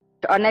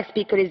Our next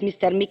speaker is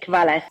Mr. Mick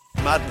Wallace.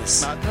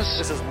 Madness. Madness.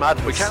 This is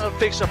madness. We cannot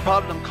fix a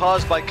problem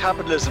caused by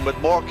capitalism with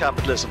more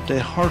capitalism. They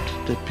hurt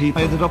the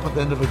people. I ended up at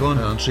the end of a gun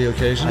on 3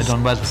 occasions. I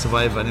done well to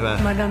survive anyway.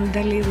 Madame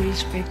Deli will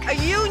speak. A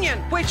union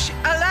which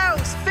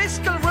allows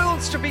fiscal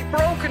rules to be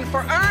broken for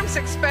arms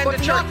expenditure,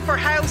 but not for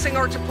housing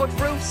or to put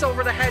roofs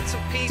over the heads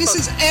of people. This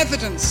is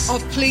evidence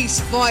of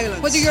police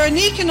violence. Whether you're an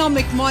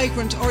economic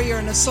migrant or you're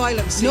an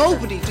asylum seeker,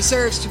 nobody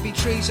deserves to be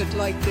treated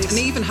like this. And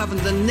even having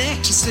the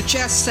net to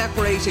suggest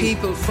separating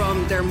people from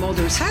their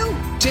mothers. How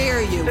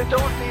dare you? They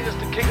don't need us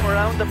to kick them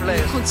around the place.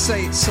 You could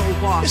say, so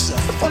what?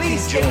 The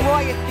police in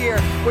riot gear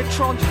with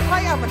truncheons.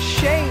 I am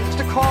ashamed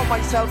to call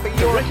myself a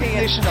European. The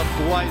recognition of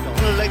Guaido,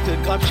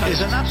 unelected gobshite, is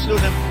an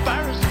absolute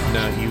embarrassment.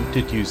 Now, you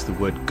did use the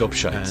word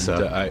gobshite, and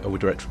so I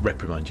would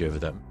reprimand you over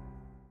that.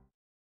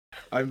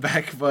 I'm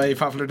back by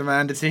popular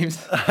demand, it seems.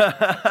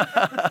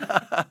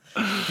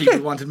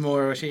 People wanted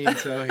more Oisin,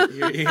 so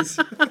here he is.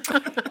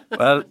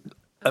 Well,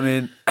 I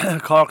mean,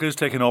 Cork is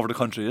taking over the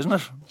country, isn't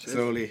it?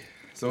 Slowly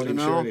but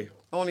surely.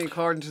 Only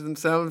according to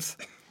themselves.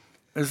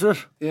 Is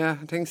it? Yeah,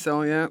 I think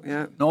so,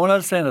 yeah. No one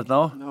else saying it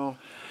now? No.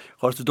 Of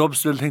course, the Dubs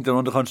still think they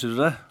run the country, do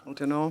they? I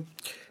don't know.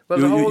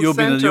 Well, you've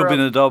been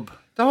a Dub.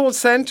 The whole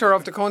centre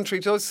of the country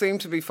does seem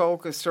to be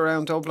focused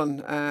around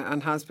Dublin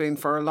and has been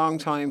for a long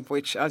time,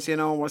 which, as you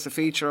know, was a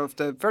feature of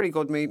the very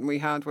good meeting we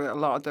had with a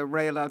lot of the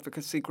rail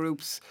advocacy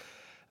groups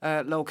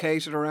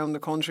located around the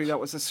country. That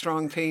was a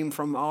strong theme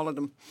from all of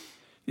them.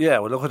 Yeah,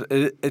 well, look,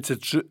 it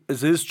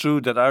is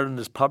true that Ireland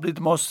is probably the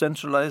most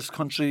centralised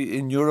country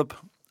in Europe,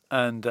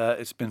 and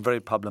it's been very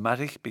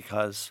problematic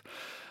because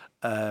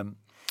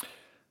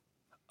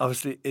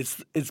obviously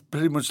it's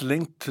pretty much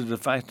linked to the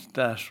fact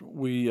that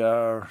we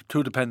are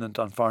too dependent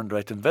on foreign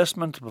direct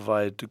investment to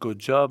provide good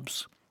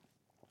jobs.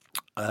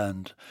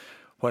 And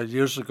while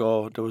years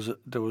ago there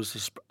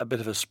was a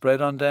bit of a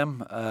spread on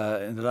them,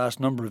 in the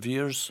last number of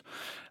years,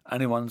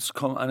 anyone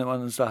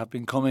that have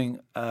been coming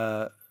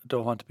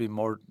don't want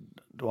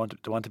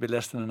to be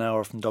less than an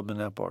hour from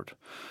Dublin Airport,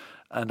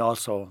 and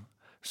also,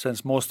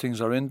 since most things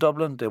are in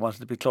Dublin, they wanted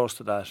to be close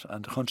to that,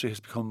 and the country has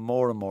become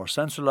more and more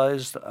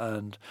centralised,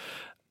 and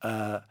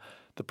the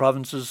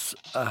provinces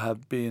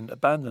have been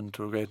abandoned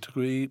to a great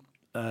degree.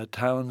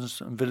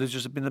 Towns and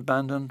villages have been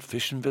abandoned.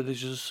 Fishing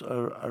villages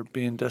are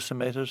being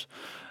decimated,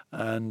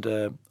 and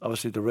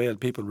obviously the rail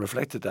people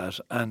reflected that.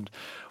 And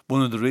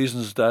one of the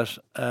reasons that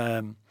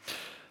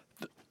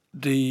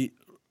the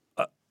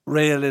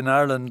rail in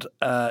Ireland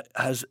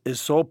is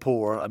so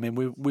poor. I mean,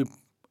 we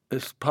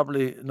it's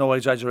probably no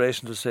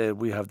exaggeration to say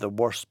we have the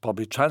worst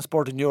public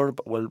transport in Europe.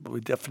 Well, we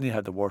definitely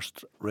have the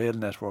worst rail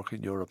network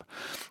in Europe,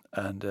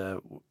 and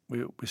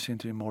we seem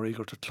to be more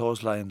eager to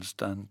close lines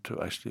than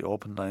to actually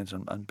open lines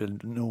and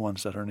build new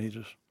ones that are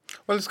needed.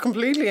 Well, it's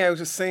completely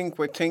out of sync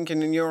with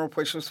thinking in Europe,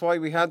 which was why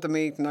we had the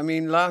meeting. I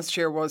mean, last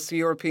year was the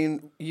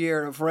European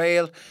Year of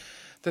Rail.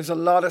 There's a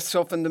lot of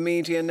stuff in the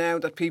media now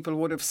that people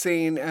would have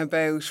seen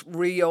about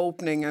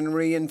reopening and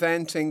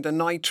reinventing the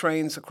night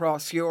trains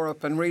across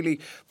Europe and really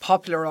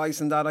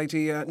popularising that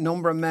idea. A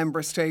number of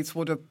member states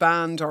would have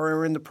banned or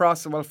are in the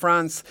process. Well,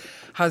 France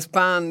has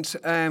banned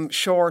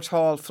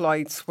short-haul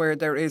flights where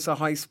there is a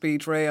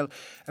high-speed rail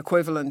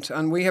equivalent.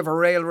 And we have a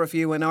rail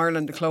review in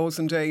Ireland. The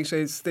closing date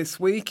is this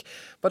week.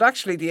 But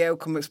actually the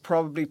outcome is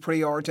probably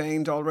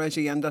preordained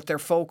already, and that they're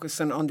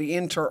focusing on the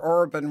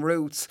interurban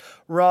routes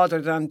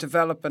rather than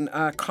developing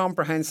a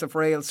comprehensive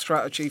rail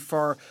strategy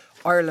for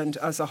Ireland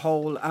as a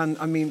whole. And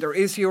I mean, there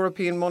is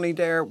European money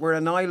there. We're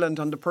an island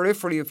on the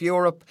periphery of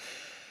Europe.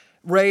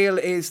 Rail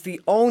is the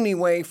only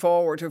way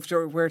forward if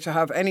we're to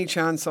have any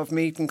chance of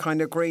meeting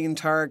kind of green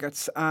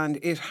targets, and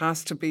it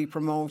has to be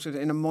promoted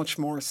in a much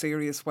more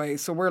serious way.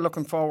 So we're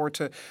looking forward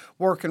to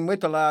working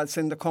with the lads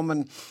in the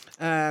coming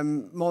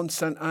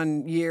months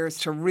and years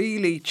to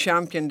really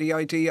champion the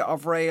idea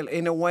of rail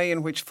in a way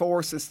in which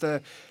forces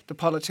the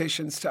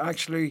politicians to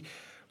actually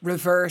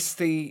reverse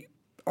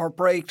or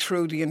break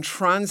through the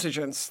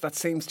intransigence that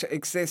seems to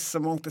exist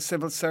among the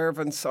civil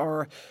servants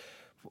or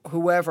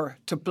whoever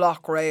to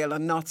block rail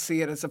and not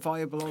see it as a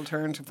viable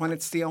alternative when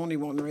it's the only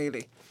one,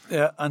 really.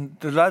 Yeah, and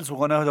the lads were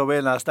going out of their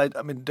way last night.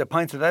 I mean, they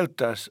pointed out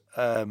that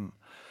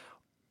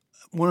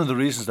one of the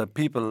reasons that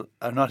people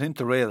are not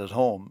into rail at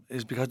home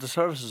is because the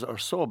services are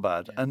so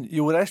bad. Yeah. And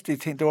you would actually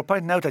think, they were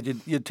pointing out that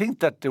you'd think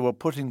that they were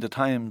putting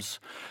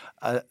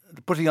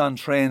on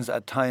trains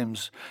at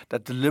times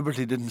that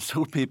deliberately didn't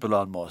suit people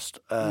almost.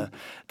 They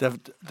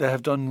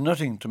have done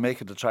nothing to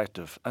make it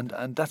attractive.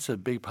 And that's a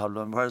big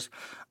problem. Whereas,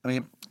 I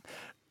mean,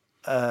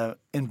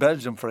 in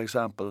Belgium, for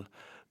example,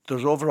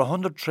 there's over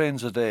 100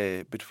 trains a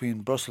day between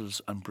Brussels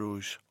and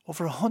Bruges.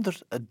 Over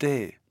 100 a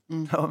day.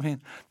 I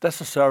mean,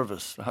 that's a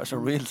service. That's a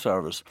real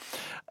service.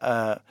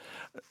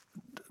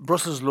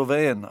 Brussels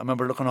Louvain, I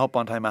remember looking up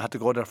one time, I had to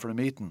go there for a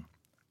meeting.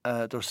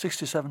 There were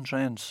 67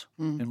 trains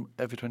in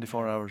every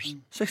 24 hours.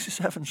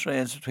 67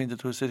 trains between the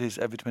two cities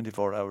every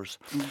 24 hours.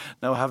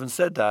 Now, having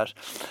said that,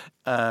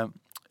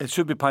 it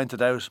should be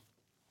pointed out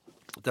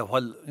that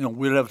while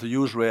we're able to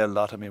use rail a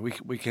lot, I mean,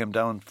 we came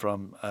down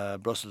from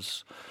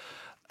Brussels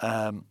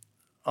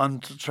on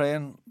the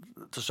train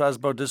to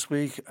Strasbourg this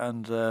week,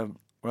 and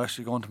we're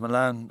actually going to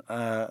Milan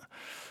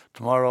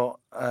tomorrow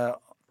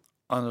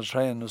on the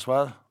train as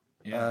well.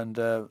 Yeah. And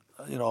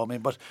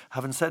but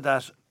having said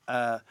that,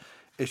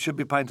 it should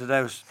be pointed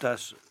out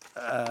that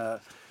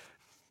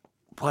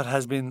what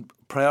has been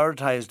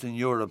prioritised in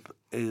Europe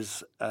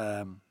is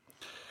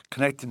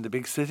connecting the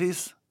big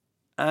cities,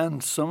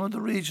 and some of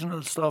the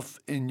regional stuff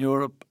in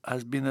Europe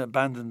has been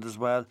abandoned as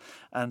well,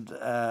 and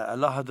a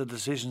lot of the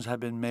decisions have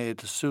been made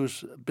to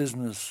suit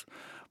business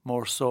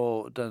more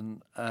so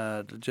than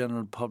the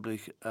general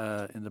public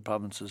in the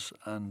provinces,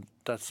 and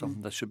that's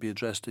something that should be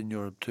addressed in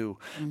Europe too.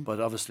 But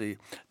obviously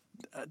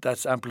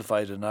that's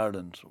amplified in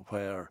Ireland,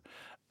 where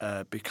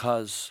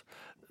because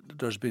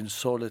there's been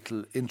so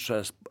little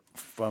interest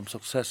from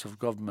successive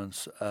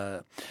governments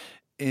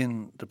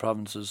in the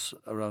provinces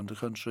around the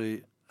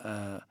country,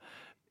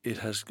 it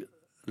has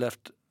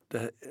left.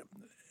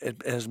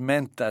 It has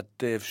meant that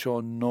they've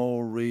shown no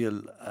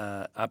real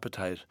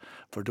appetite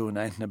for doing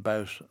anything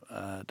about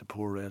the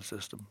poor rail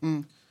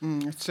system.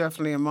 It's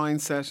definitely a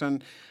mindset,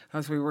 and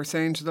as we were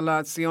saying to the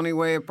lads, the only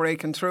way of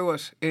breaking through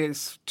it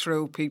is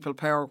through people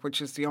power,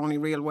 which is the only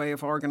real way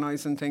of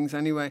organising things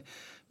anyway,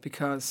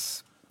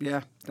 because...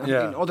 I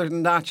mean, other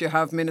than that, you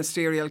have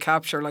ministerial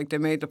capture. Like, they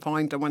made the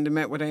point that when they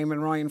met with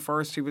Eamon Ryan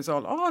first, he was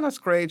all, "Oh, that's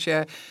great,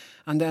 yeah."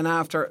 And then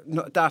after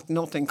that,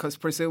 nothing, because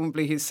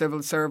presumably his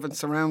civil servants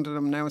surrounded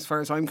him. Now, as far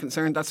as I'm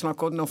concerned, that's not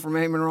good enough for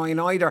Eamon Ryan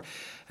either.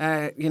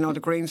 The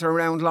Greens are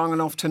around long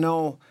enough to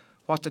know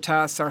what the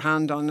tasks are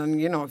hand on, and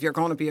if you're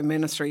going to be a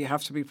minister, you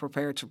have to be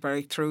prepared to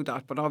break through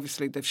that. But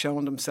obviously they've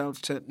shown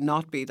themselves to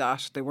not be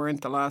that. They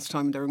weren't the last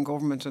time they were in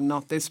government, and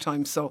not this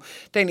time, so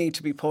they need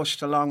to be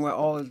pushed along with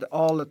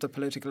all of the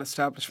political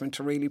establishment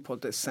to really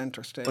put this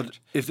centre stage. But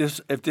if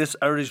this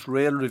Irish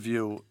rail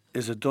review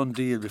is a done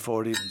deal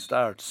before it even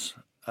starts,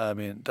 I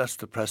mean, that's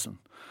depressing,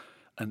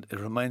 and it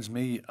reminds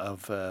me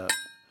of the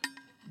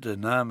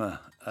NAMA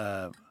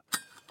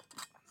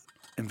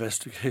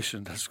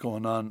investigation that's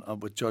going on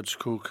with Judge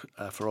Cook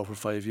for over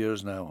 5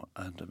 years now.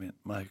 And I mean,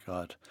 my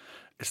God,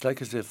 it's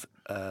like as if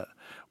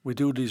we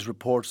do these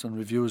reports and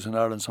reviews in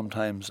Ireland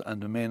sometimes,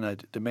 and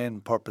the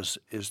main purpose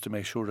is to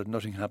make sure that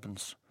nothing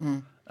happens,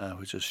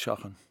 which is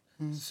shocking.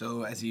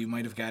 So, as you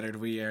might have gathered,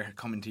 we are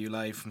coming to you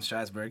live from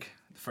Strasbourg,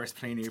 the first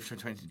plenary for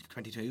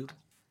 2022.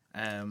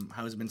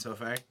 How has it been so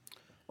far?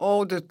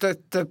 Oh,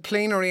 the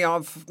plenary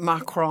of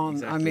Macron.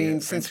 Exactly, I mean, yeah.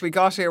 since we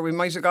got here, we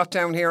might have got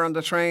down here on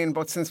the train,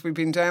 but since we've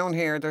been down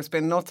here, there's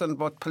been nothing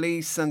but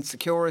police and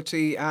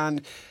security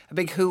and a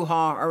big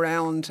hoo-ha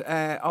around.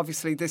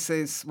 Obviously,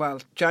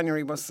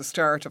 January was the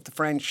start of the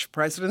French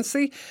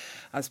presidency.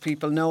 As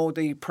people know,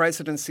 the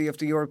presidency of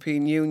the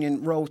European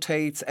Union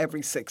rotates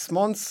every 6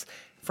 months.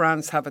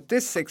 France have it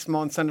this 6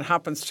 months, and it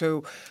happens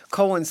to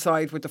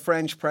coincide with the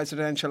French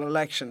presidential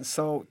elections.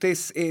 So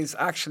this is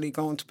actually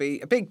going to be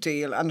a big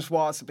deal, and it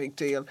was a big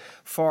deal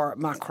for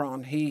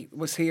Macron. He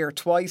was here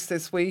twice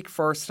this week,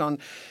 first on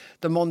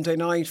the Monday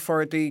night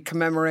for the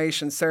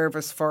commemoration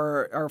service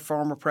for our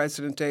former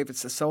president, David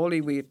Sassoli.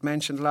 We had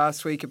mentioned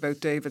last week about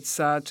David's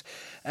sad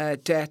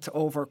death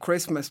over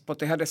Christmas, but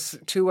they had a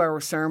 2-hour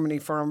ceremony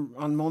for him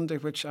on Monday,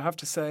 which I have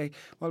to say,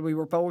 well, we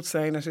were both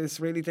saying it is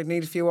really, they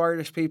need a few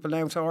Irish people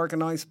now to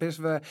organise a bit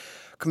of a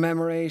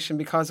commemoration,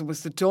 because it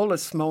was the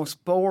dullest,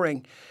 most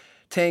boring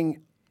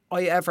thing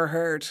I ever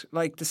heard.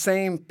 Like, the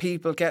same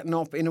people getting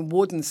up in a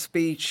wooden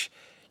speech.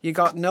 You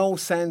got no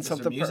sense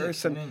of the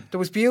person. There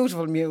was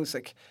beautiful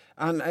music.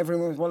 And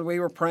everyone, we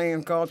were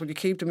praying, God, would you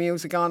keep the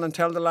music on and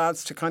tell the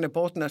lads to kind of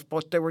button it?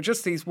 But there were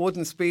just these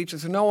wooden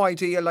speeches. No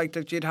idea like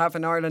that you'd have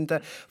in Ireland the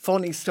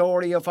funny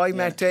story of I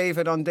met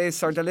David on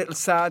this, or the little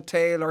sad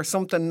tale, or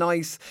something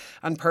nice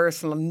and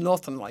personal.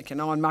 Nothing like,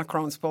 and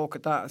Macron spoke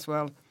at that as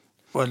well.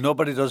 Well,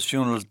 nobody does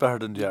funerals better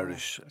than the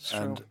Irish. That's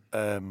true.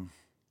 And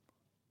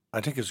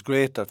I think it's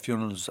great that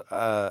funerals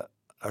are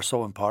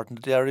so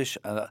important to the Irish.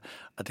 And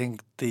I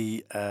think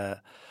the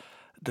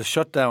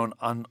shutdown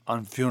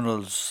on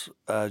funerals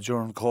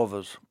during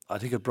COVID, I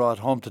think it brought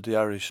home to the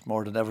Irish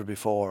more than ever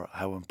before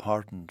how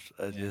important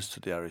it is to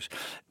the Irish.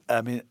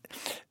 I mean,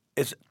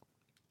 it's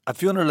a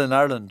funeral in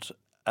Ireland.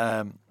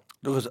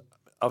 Because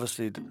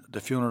obviously the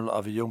funeral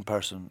of a young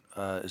person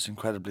is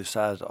incredibly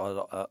sad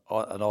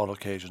on all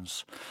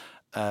occasions.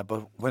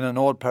 But when an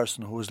old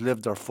person who has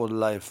lived their full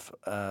life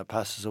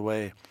passes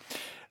away,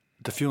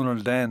 the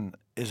funeral then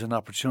is an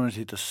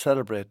opportunity to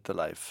celebrate the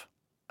life.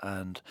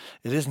 And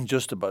it isn't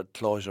just about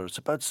closure; it's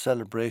about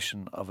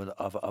celebration of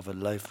a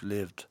life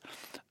lived,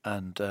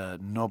 and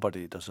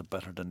nobody does it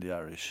better than the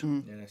Irish.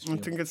 I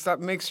think it's that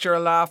mixture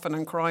of laughing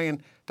and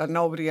crying that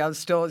nobody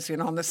else does,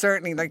 and there's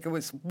certainly, like, it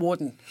was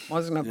wooden,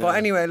 wasn't it? Yeah. But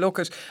anyway,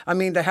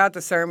 they had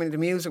the ceremony, the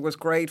music was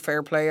great,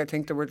 fair play. I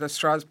think there were the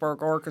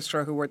Strasbourg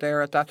Orchestra who were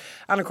there at that.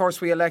 And of course,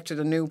 we elected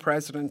a new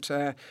president.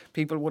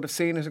 People would have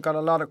seen it. It got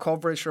a lot of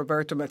coverage.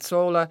 Roberta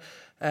Metsola,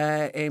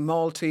 a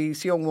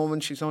Maltese young woman.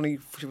 She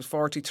was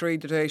 43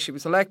 today. She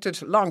was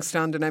elected,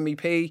 long-standing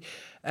MEP.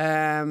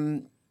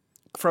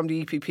 from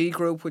the EPP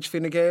group, which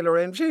Fine Gael are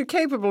in. She's a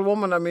capable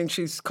woman. I mean,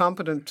 she's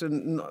competent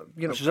and,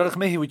 She's on a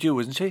committee with you,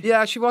 isn't she?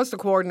 Yeah, she was the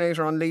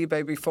coordinator on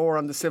Libe before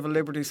on the Civil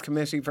Liberties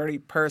Committee. Very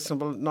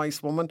personable,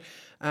 nice woman.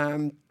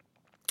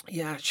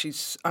 Yeah,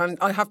 and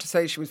I have to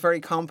say she was very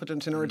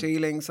competent in her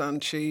dealings,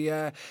 and she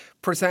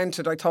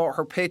presented, I thought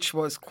her pitch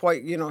was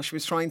quite, she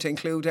was trying to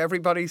include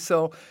everybody,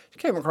 so she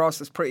came across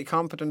as pretty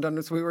competent. And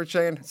as we were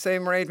saying,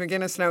 Mairead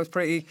McGuinness now is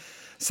pretty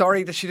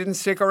sorry that she didn't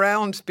stick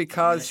around,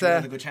 because she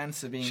had a good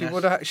chance of being she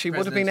would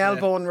have been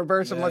elbowing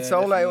Roberta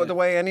Metsola out of the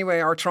way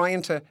anyway, or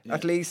trying to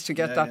at least to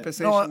get that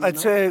position. No, I'd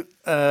say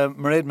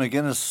Mairead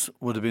McGuinness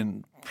would have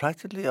been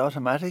practically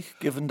automatic,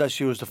 given that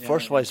she was the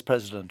first vice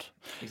president.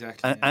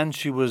 Exactly. And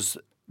she was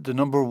the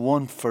number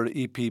one for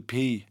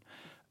EPP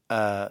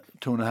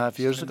 2.5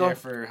 years ago. There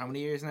for how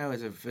many years now?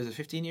 Is it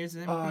 15 years?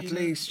 At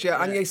least,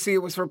 yeah. And you see,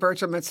 it was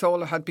Roberta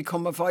Metsola had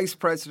become a vice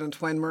president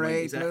when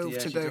Mairead moved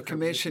to the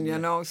commission,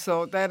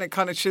 So then it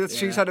kind of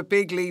she's had a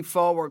big leap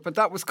forward. But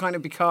that was kind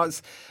of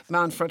because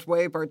Manfred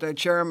Weber, the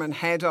German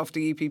head of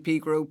the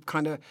EPP group,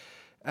 kind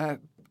of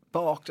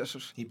balked at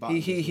it.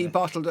 He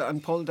bottled it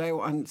and pulled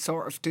out and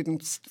sort of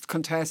didn't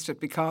contest it,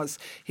 because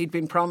he'd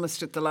been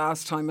promised it the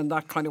last time, and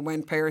that kind of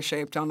went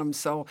pear-shaped on him.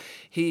 So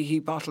he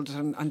bottled it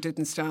and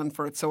didn't stand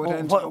for it. So it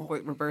ended up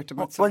with Roberta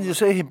Metsola. When you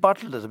say he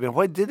bottled it, I mean,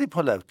 why did he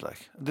pull out?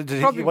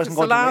 Probably because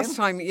the last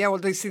time,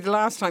 the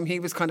last time he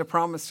was kind of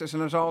promised it,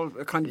 and it all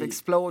kind of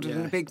exploded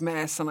in a big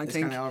mess. And I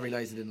think kind of all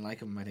realised they didn't like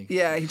him. I think.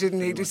 Yeah, he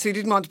didn't. He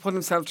didn't want to put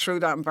himself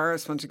through that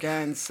embarrassment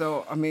again.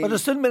 So I mean, but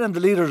he's still been in the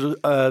leader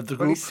of the group.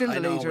 But he's still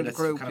the leader of the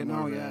group.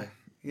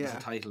 It's a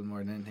title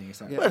more than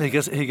anything. Well, he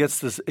gets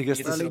this.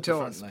 Well, he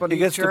does, but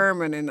he's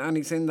German and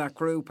he's in that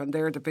group, and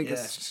they're the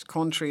biggest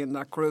country in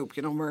that group.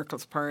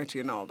 Merkel's party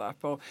and all that.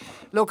 But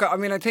look, I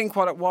mean, I think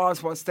what it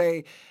was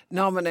they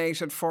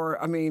nominated for.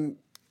 I mean,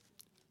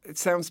 it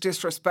sounds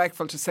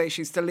disrespectful to say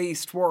she's the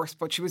least worst,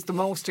 but she was the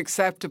most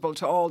acceptable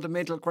to all the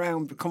middle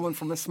ground, coming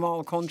from a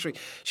small country.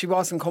 She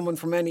wasn't coming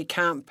from any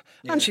camp,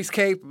 and she's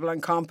capable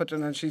and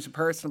competent, and she's a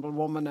personable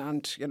woman,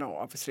 and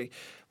obviously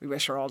we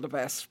wish her all the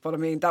best. But I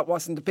mean, that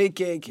wasn't the big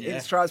gig in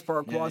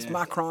Strasbourg. Was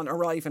Macron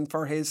arriving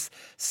for his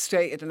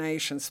State of the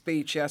Nation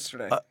speech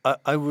yesterday?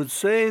 I would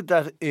say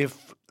that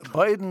if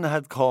Biden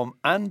had come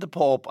and the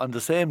Pope on the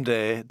same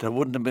day, there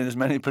wouldn't have been as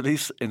many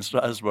police in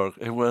Strasbourg.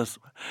 They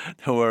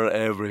were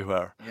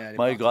everywhere. Yeah,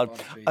 my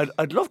God,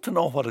 I'd love to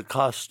know what it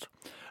cost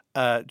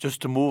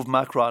just to move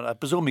Macron. I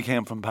presume he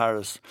came from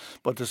Paris,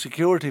 but the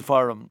security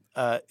for him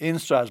in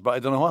Strasbourg, I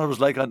don't know what it was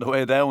like on the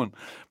way down,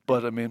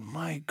 but I mean,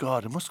 my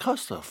God, it must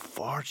cost a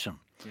fortune.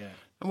 Yeah.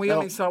 And we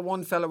only saw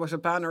one fella with a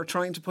banner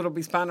trying to put up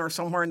his banner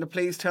somewhere, and the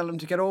police tell him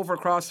to get over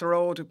across the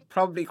road,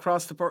 probably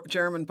cross the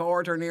German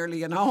border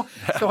nearly,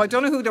 So I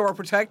don't know who they were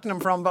protecting him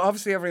from, but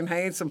obviously everyone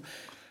hates him.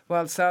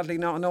 Well, sadly,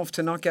 not enough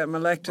to not get him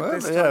elected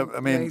this time. I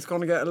mean, he's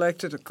going to get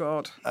elected.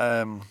 God.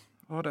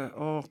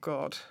 Oh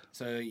God.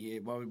 So,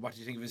 what did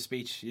you think of his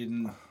speech?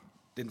 You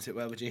didn't sit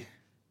well with you,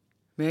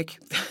 Mick?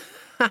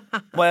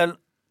 Well,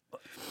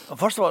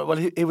 first of all,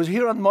 he was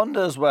here on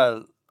Monday as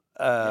well.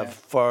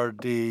 For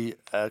the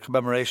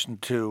commemoration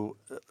to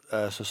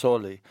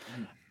Sassoli,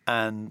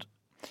 and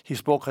he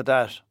spoke at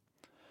that,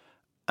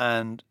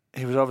 and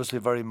he was obviously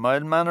very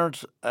mild-mannered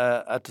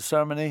at the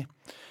ceremony.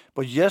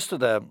 But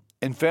yesterday,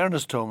 in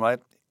fairness to him, right,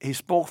 he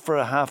spoke for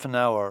a half an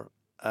hour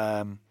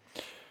of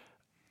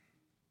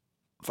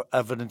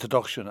an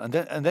introduction, and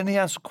then he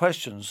answered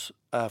questions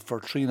for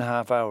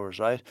 3.5 hours,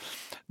 right?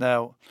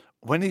 Now,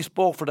 when he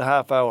spoke for the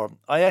half hour,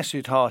 I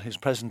actually thought his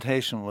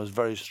presentation was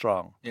very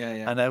strong.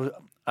 And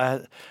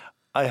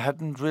I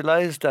hadn't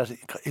realised that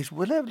he's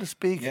well able to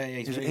speak.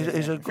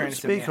 He's a good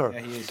speaker.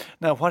 He is.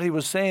 Now, what he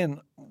was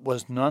saying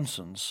was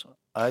nonsense,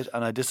 right?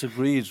 And I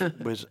disagreed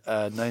with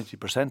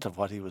 90% of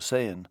what he was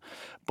saying.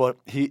 But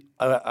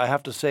I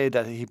have to say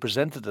that he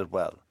presented it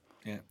well.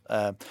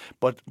 Yeah.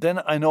 But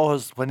then I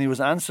noticed when he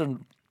was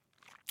answering,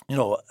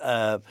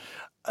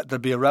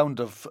 there'd be a round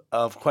of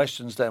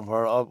questions then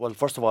where,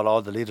 first of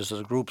all the leaders of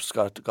the groups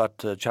got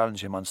to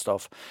challenge him on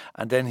stuff,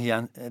 and then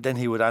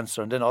he would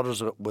answer, and then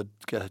others would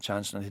get a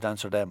chance and he'd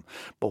answer them.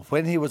 But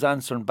when he was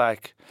answering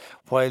back,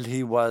 while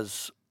he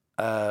was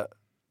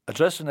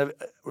answering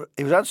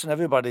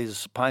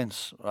everybody's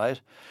points, right?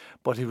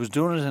 But he was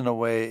doing it in a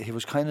way, he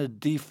was kind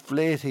of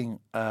deflating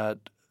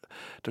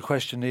the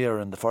questionnaire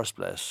in the first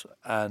place,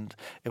 and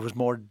it was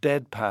more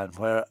deadpan,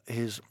 where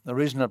his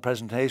original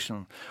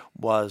presentation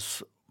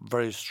was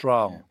very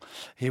strong. Yeah.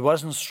 He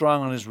wasn't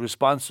strong on his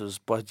responses,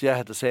 but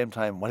at the same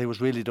time, what he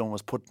was really doing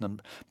was putting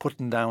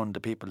down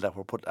the people that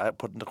were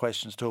putting the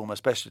questions to him,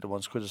 especially the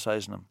ones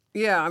criticising him.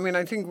 Yeah, I mean,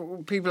 I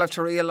think people have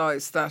to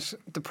realise that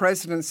the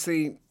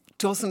presidency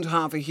doesn't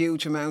have a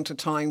huge amount of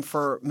time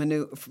for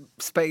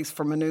space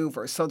for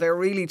manoeuvre. So they're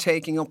really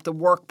taking up the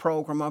work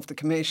programme of the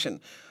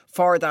Commission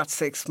for that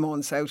 6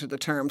 months out of the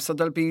term. So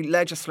there'll be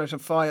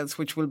legislative files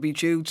which will be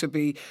due to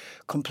be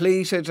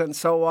completed and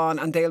so on,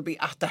 and they'll be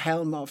at the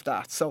helm of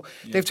that. So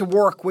they have to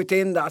work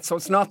within that. So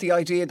it's not the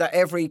idea that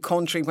every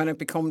country, when it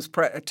becomes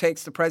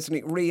takes the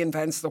presidency,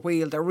 reinvents the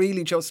wheel. They're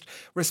really just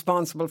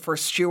responsible for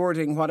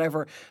stewarding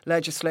whatever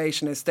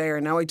legislation is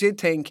there. Now, I did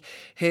think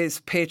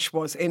his pitch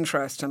was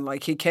interesting.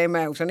 Like, he came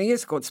out, and he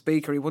is a good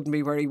speaker. He wouldn't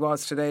be where he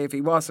was today if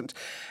he wasn't.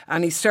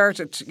 And he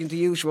started the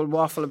usual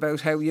waffle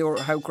about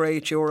how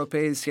great Europe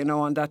is,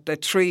 and that the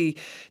three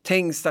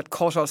things that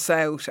cut us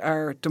out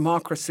are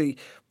democracy,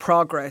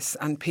 progress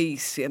and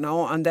peace,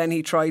 and then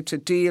he tried to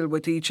deal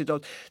with each of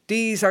those.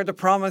 These are the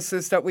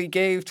promises that we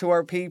gave to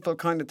our people,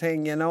 kind of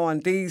thing,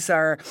 and these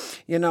are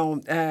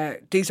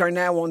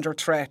now under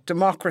threat.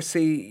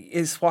 Democracy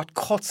is what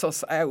cuts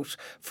us out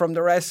from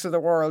the rest of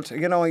the world.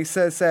 He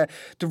says the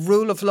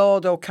rule of law,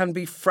 though, can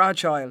be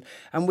fragile,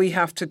 and we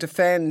have to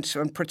defend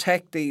and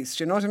protect these.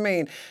 Do you know what I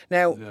mean?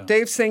 Now,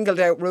 they've singled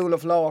out rule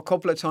of law a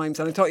couple of times,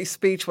 and I thought his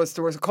speech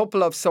there was a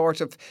couple of sort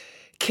of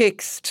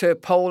kicks to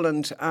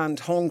Poland and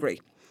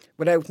Hungary,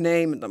 without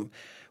naming them,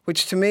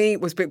 which to me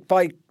was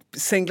by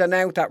singling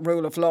out that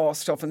rule of law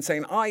stuff and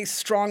saying, I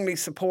strongly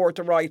support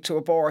the right to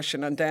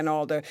abortion, and then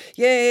all the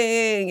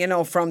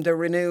from the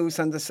Renews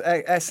and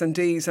the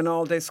S&Ds and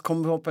all this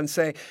come up and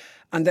say,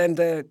 and then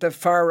the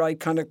far right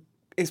kind of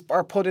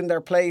are put in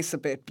their place a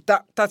bit.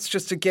 But that's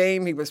just a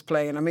game he was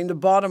playing. I mean, the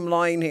bottom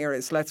line here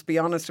is, let's be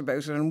honest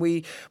about it, and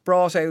we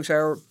brought out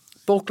our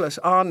booklet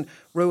on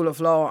rule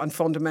of law and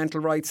fundamental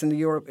rights in the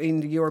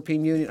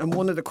European Union, and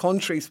one of the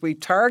countries we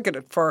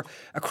targeted for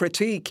a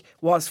critique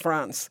was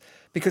France,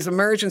 because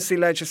emergency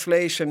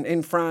legislation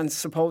in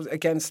France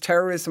against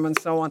terrorism and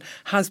so on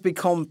has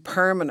become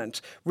permanent,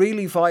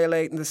 really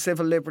violating the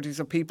civil liberties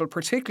of people,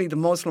 particularly the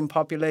Muslim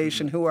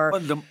population, who are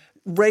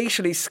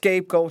racially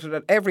scapegoated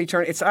at every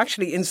turn. It's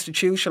actually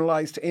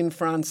institutionalised in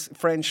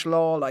French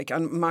law,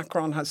 and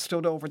Macron has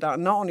stood over that.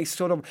 And not only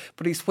stood over,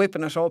 but he's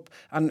whipping it up.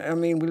 And I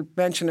mean, we'll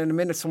mention in a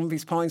minute some of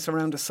his points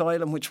around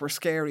asylum, which were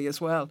scary as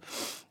well.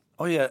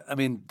 Oh yeah, I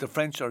mean, the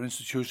French are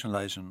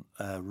institutionalising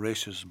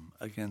racism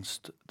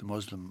against the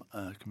Muslim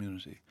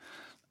community,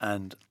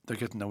 and they're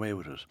getting away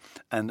with it.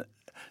 And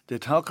they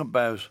talk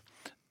about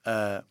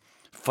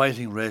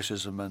fighting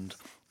racism, and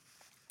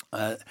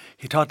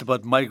he talked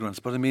about migrants,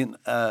 but I mean,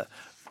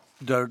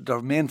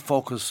 their main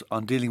focus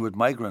on dealing with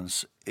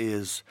migrants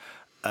is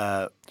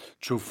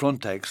through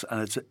Frontex,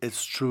 and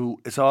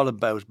it's all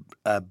about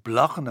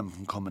blocking them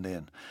from coming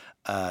in,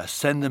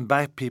 sending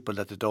back people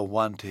that they don't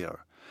want here,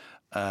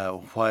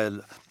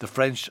 while the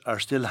French are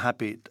still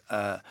happy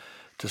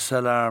to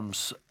sell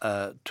arms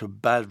to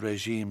bad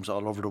regimes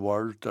all over the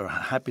world. They're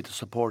happy to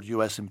support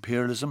US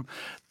imperialism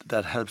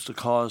that helps to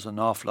cause an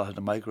awful lot of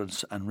the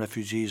migrants and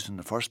refugees in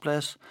the first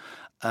place.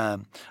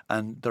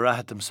 And they're at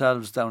it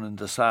themselves down in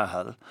the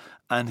Sahel.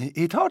 And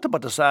he talked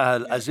about the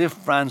Sahel as if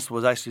France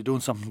was actually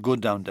doing something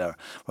good down there,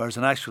 whereas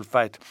in actual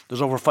fact,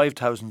 there's over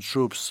 5,000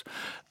 troops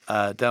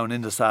down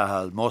in the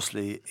Sahel,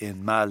 mostly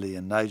in Mali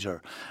and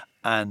Niger.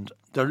 And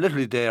they're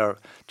literally there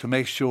to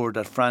make sure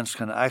that France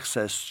can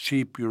access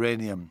cheap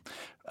uranium.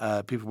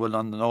 People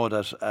will know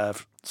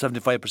that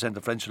 75%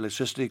 of French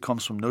electricity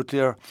comes from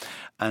nuclear,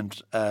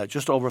 and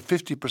just over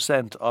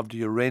 50% of the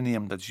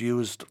uranium that's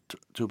used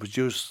to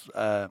produce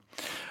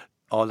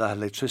all that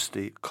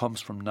electricity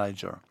comes from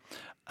Niger.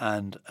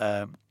 And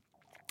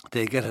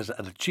they get it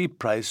at a cheap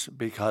price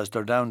because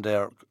they're down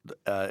there.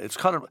 It's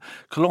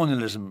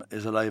colonialism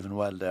is alive and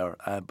well there.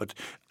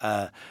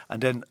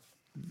 And then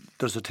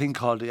there's a thing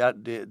called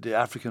the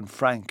African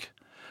franc,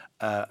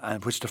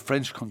 and which the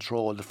French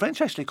control. The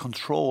French actually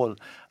control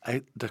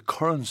the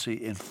currency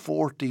in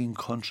 14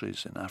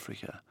 countries in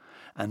Africa,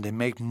 and they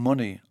make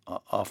money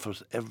off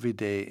it every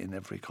day in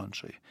every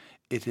country.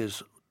 It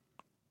is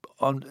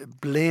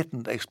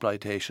blatant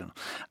exploitation.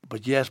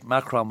 But yet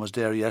Macron was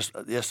there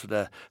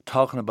yesterday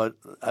talking about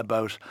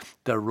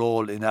their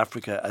role in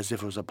Africa as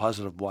if it was a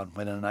positive one,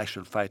 when in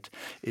actual fact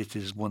it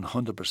is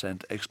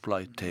 100%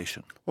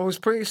 exploitation. What was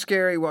pretty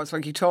scary was,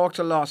 he talked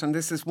a lot, and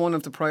this is one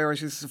of the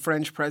priorities of the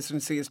French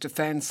presidency, is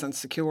defence and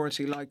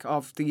security,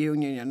 of the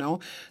Union,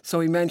 So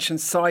he mentioned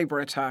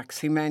cyber attacks,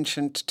 he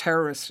mentioned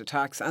terrorist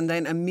attacks, and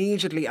then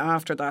immediately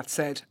after that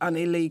said, an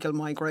illegal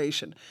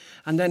migration.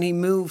 And then he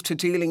moved to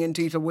dealing in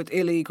detail with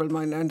illegal migration.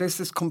 And this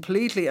is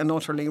completely and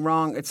utterly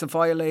wrong. It's a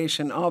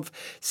violation of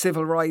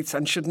civil rights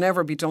and should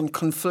never be done,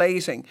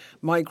 conflating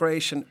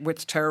migration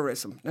with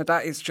terrorism. Now,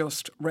 that is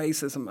just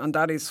racism, and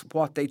that is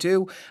what they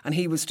do, and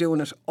he was doing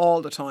it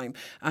all the time.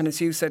 And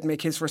as you said,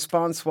 Mick, his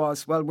response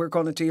was, well, we're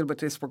going to deal with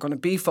this. We're going to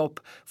beef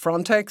up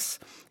Frontex,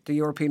 the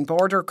European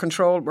border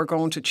control. We're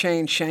going to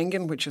change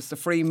Schengen, which is the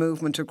free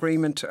movement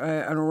agreement,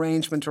 an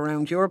arrangement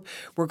around Europe.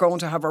 We're going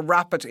to have a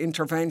rapid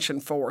intervention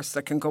force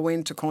that can go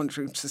into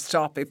countries to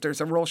stop if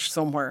there's a rush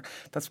somewhere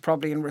summer. That's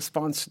probably in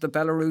response to the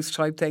Belarus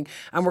type thing.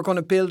 And we're going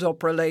to build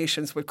up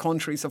relations with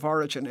countries of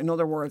origin. In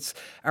other words,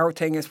 our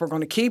thing is we're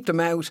going to keep them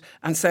out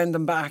and send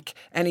them back,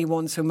 any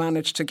ones who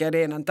manage to get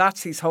in. And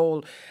that's his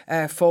whole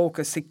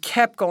focus. He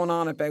kept going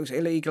on about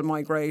illegal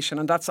migration,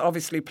 and that's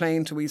obviously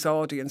playing to his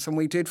audience. And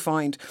we did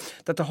find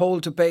that the whole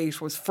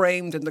debate was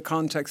framed in the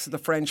context of the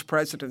French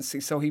presidency.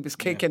 So he was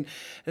kicking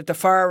at the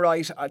far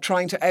right,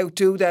 trying to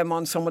outdo them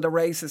on some of the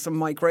racism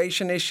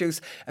migration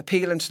issues,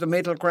 appealing to the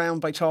middle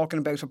ground by talking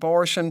about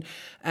abortion.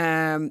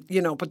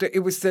 But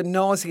it was the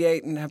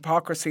nauseating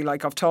hypocrisy,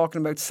 like of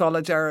talking about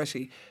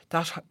solidarity.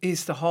 That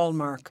is the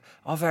hallmark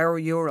of our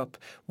Europe.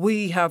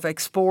 We have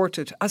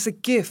exported as a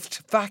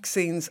gift,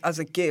 vaccines as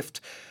a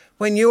gift.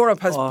 When Europe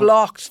has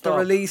blocked the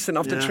releasing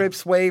of the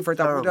TRIPS waiver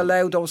that would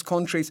allow those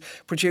countries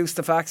produce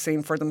the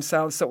vaccine for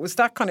themselves. So it was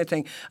that kind of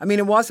thing. I mean,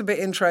 it was a bit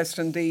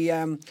interesting,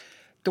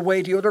 the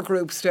way the other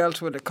groups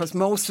dealt with it, because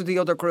most of the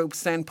other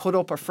groups then put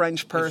up a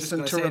French person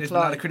to reply. There's been a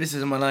lot of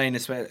criticism online,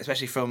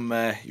 especially from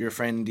your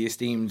friend, the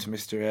esteemed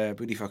Mr.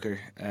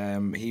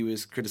 Bootyfucker. He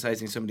was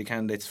criticising some of the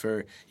candidates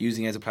for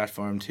using it as a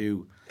platform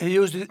to for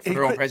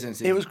their own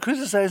presidency. He was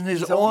criticising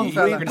his own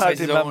Green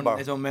Party member.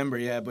 His own member,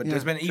 yeah. But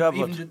there's been,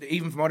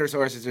 even from other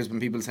sources, there's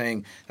been people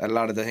saying that a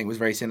lot of the thing was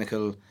very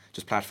cynical,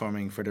 just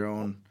platforming for their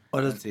own.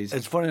 Well,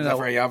 it's funny now. Was that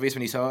very obvious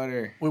when you saw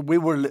it? Or? We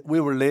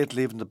were late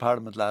leaving the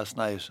Parliament last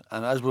night,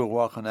 and as we were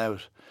walking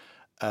out,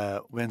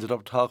 we ended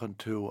up talking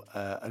to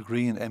a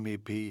Green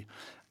MEP,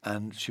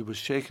 and she was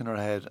shaking her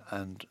head,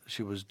 and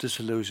she was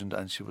disillusioned,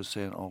 and she was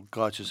saying, "Oh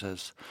God," she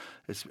says,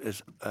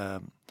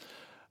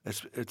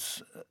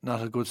 it's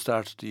not a good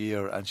start to the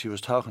year," and she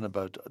was talking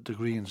about the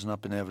Greens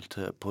not being able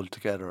to pull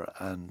together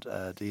and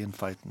the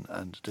infighting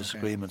and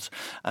disagreements.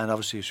 And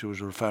obviously she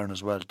was referring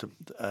as well to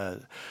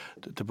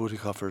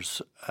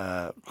Butykoffer's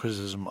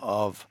criticism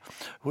of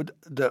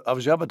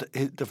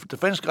the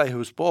French guy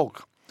who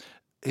spoke.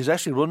 He's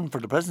actually running for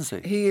the presidency.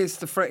 He is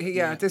this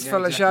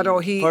fellow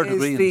Jadot. He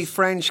is the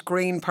French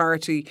Green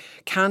Party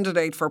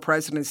candidate for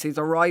presidency.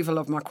 The rival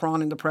of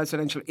Macron in the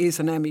presidential is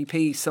an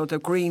MEP. So the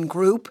Green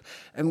Group,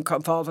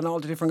 involving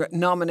all the different,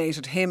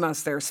 nominated him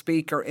as their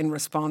speaker in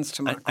response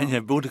to Macron. And you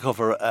have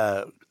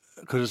Butykoffer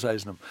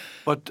criticising him.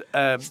 But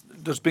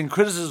there's been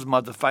criticism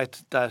of the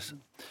fact that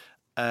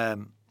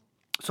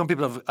some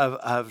people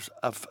have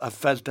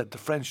felt that the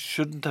French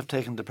shouldn't have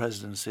taken the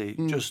presidency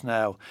just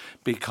now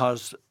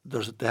because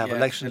they have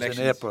elections in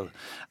April,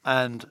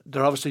 and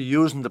they're obviously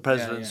using the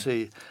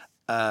presidency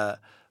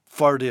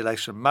for the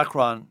election.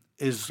 Macron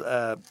is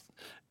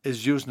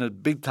using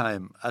it big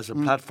time as a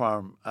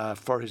platform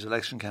for his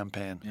election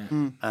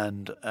campaign,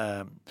 and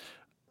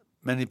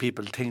many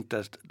people think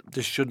that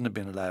this shouldn't have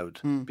been allowed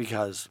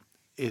because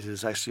it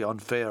is actually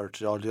unfair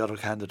to all the other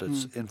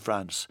candidates in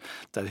France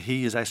that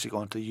he is actually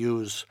going to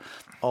use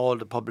all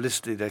the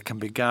publicity that can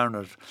be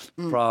garnered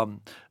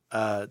from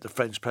the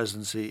French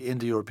presidency in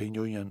the European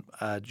Union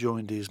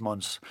during these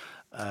months,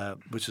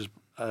 which is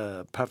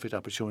a perfect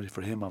opportunity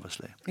for him,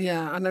 obviously.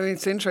 Yeah, and I mean,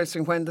 it's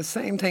interesting when the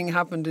same thing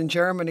happened in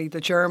Germany. The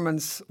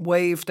Germans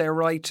waived their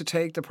right to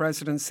take the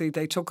presidency.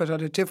 They took it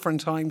at a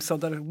different time so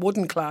that it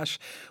wouldn't clash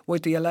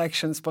with the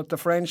elections, but the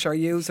French are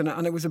using it,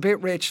 and it was a bit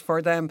rich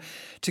for them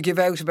to give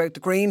out about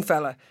the Green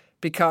fella,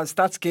 because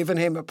that's given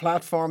him a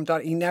platform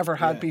that he never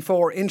had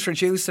before,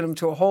 introducing him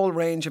to a whole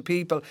range of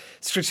people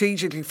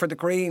strategically for the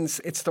Greens.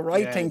 It's the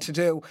right thing to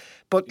do.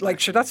 But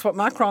that's what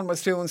Macron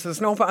was doing. So there's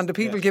no, and the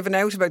people giving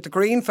out about the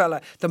Green fella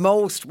the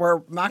most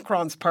were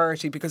Macron's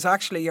party, because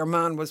actually your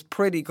man was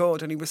pretty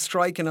good and he was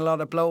striking a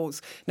lot of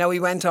blows. Now he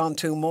went on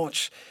too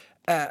much.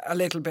 A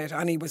little bit,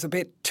 and he was a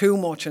bit too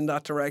much in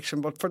that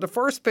direction. But for the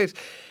first bit,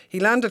 he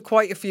landed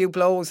quite a few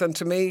blows, and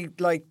to me,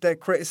 the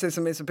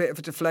criticism is a bit of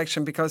a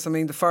deflection, because, I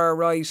mean, the far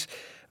right,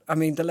 I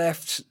mean, the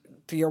left,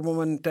 your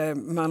woman,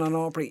 Manon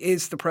Aubrey,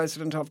 is the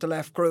president of the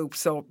left group,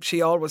 so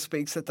she always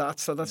speaks at that,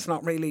 so that's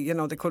not really,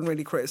 they couldn't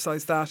really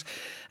criticise that.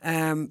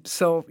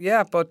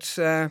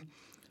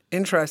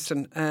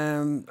 Interesting.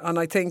 And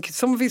I think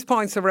some of his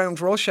points around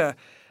Russia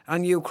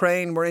and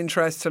Ukraine were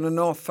interesting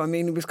enough. I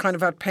mean, he was kind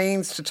of at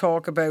pains to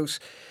talk about,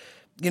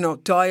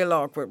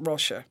 dialogue with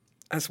Russia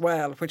as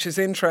well, which is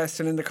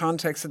interesting in the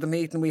context of the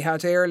meeting we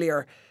had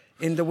earlier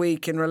in the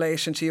week in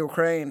relation to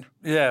Ukraine.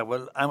 Yeah,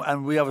 well,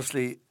 and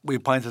we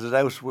pointed it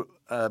out.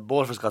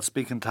 Both of us got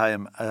speaking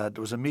time. There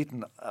was a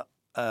meeting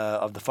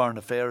of the Foreign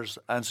Affairs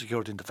and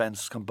Security and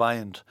Defence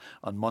combined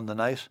on Monday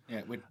night.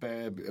 Yeah, with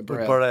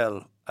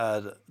Borrell,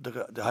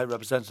 the High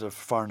Representative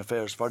for Foreign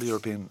Affairs for the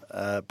European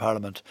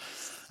Parliament.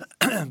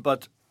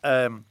 But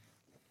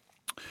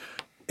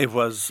it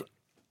was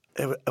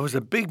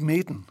a big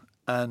meeting,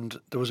 and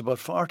there was about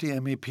 40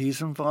 MEPs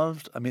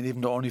involved. I mean,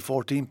 even though only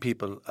 14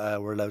 people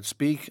were allowed to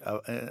speak,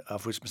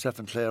 of which myself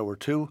and Claire were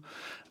 2,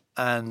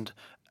 and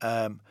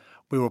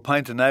we were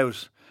pointing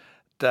out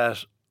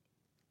that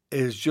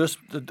it's just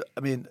that, I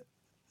mean,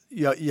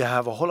 you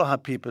have a whole lot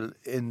of people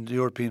in the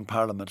European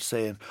Parliament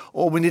saying,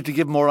 "Oh, we need to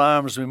give more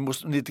arms. We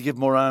need to give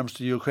more arms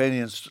to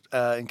Ukrainians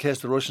in case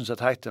the Russians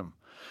attack them,"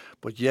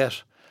 but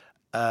yet.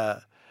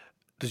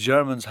 the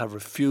Germans have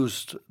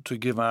refused to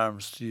give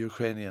arms to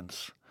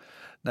Ukrainians.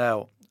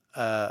 Now,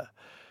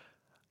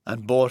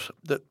 and both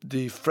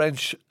the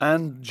French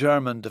and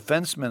German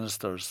defence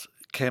ministers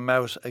came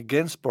out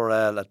against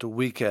Borrell at the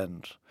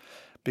weekend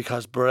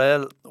because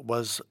Borrell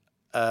was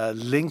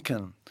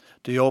linking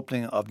the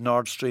opening of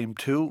Nord Stream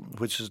 2,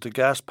 which is the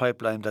gas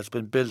pipeline that's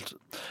been built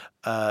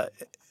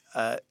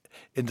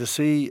in the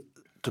sea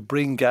to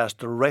bring gas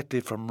directly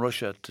from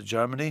Russia to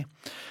Germany.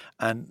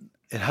 And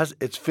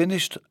it's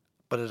finished,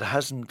 but it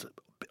hasn't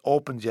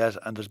opened yet,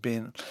 and there's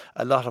been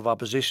a lot of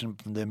opposition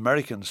from the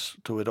Americans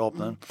to it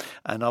opening,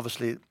 and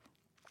obviously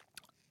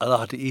a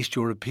lot of the East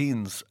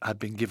Europeans have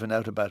been given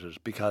out about it,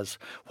 because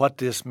what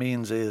this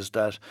means is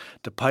that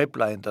the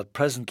pipeline that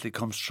presently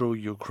comes through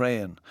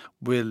Ukraine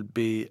will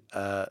be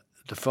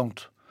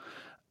defunct.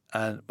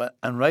 And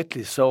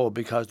rightly so,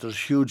 because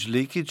there's huge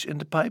leakage in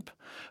the pipe.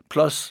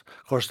 Plus,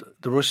 of course,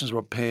 the Russians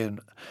were paying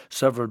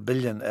several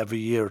billion every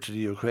year to the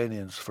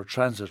Ukrainians for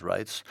transit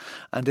rights.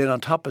 And then on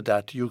top of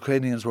that, the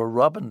Ukrainians were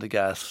robbing the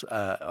gas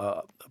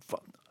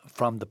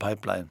from the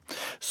pipeline.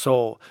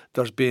 So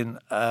there's been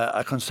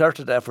a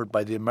concerted effort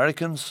by the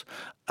Americans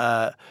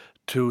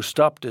to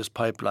stop this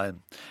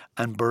pipeline.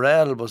 And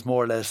Borrell was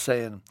more or less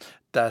saying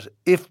that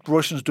if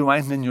Russians do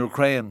anything in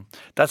Ukraine,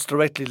 that's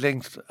directly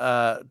linked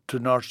to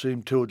Nord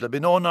Stream 2. There'll be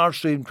no Nord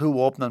Stream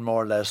 2 opening,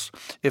 more or less,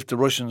 if the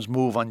Russians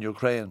move on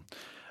Ukraine.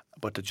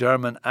 But the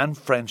German and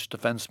French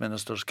defence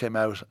ministers came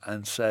out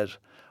and said,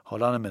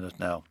 hold on a minute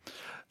now,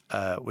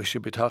 we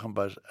should be talking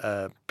about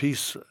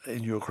peace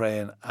in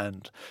Ukraine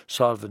and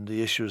solving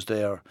the issues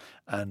there,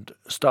 and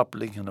stop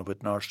linking it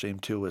with Nord Stream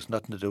 2. It's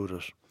nothing to do with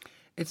it.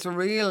 It's a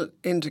real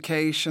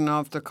indication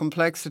of the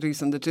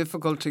complexities and the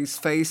difficulties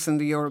facing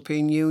the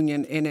European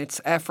Union in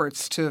its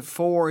efforts to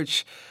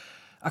forge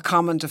a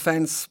common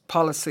defence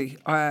policy.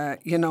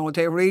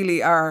 They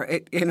really are.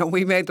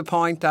 We made the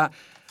point that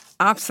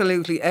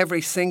absolutely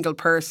every single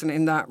person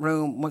in that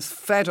room was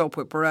fed up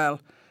with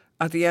Borrell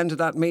at the end of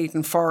that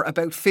meeting for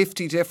about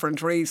 50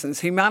 different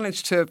reasons. He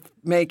managed to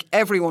make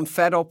everyone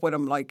fed up with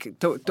him, like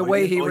the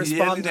way he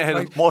responded.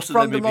 Like, most of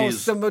from them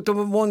the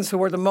ones who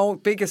were the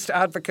biggest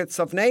advocates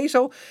of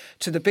NATO,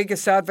 to the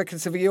biggest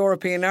advocates of a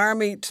European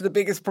army, to the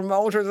biggest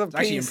promoters of peace.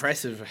 Actually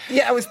impressive.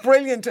 Yeah, it was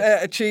brilliant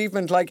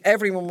achievement. Like,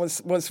 everyone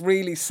was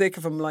really sick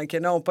of him,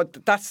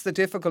 but that's the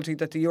difficulty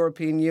that the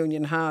European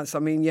Union has. I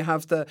mean, you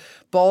have the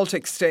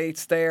Baltic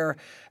states there,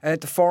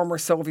 the former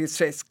Soviet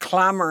states,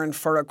 clamouring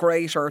for a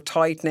greater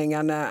tightening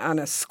and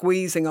a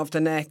squeezing of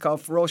the neck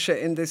of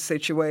Russia in this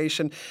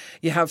situation.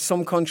 You have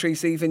some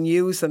countries even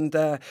using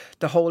the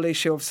whole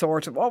issue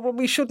of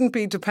we shouldn't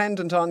be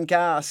dependent on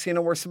gas.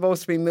 We're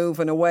supposed to be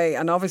moving away.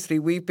 And obviously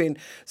we've been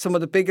some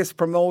of the biggest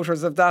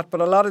promoters of that. But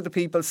a lot of the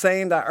people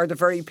saying that are the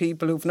very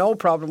people who've no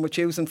problem with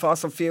using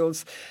fossil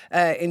fuels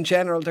in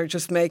general. They're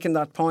just making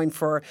that point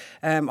for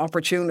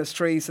opportunist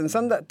reasons.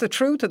 And the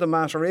truth of the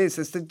matter is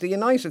that the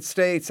United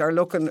States are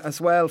looking as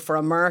well for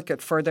a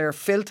market for their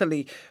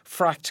filthily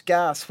fracked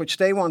gas, which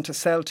they want to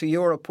sell to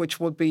Europe, which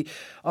would be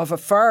of a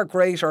far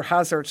greater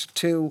hazard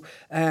to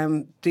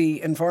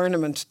the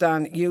environment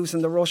than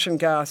using the Russian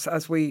gas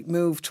as we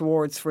move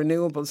towards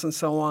renewables and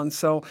so on.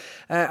 So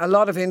a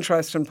lot of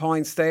interesting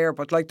points there,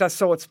 but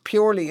it's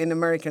purely in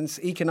Americans'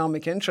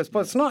 economic interest,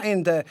 but it's not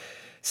in the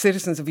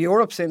citizens of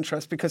Europe's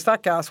interest, because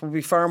that gas will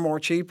be far more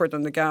cheaper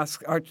than the gas,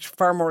 or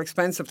far more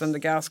expensive than the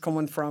gas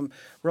coming from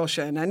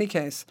Russia in any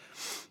case.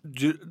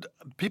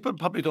 People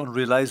probably don't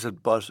realise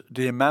it, but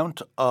the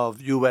amount of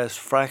US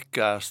frack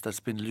gas that's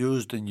been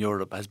used in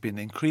Europe has been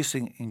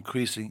increasing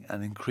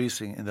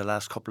in the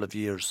last couple of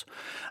years.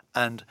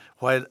 And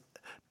while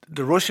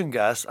the Russian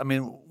gas, I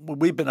mean,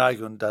 we've been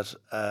arguing that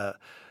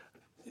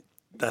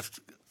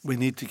we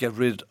need to get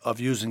rid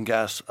of using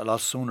gas a lot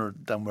sooner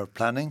than we're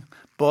planning,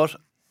 but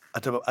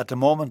at the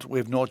moment, we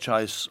have no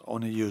choice,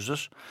 only use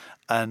it.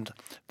 And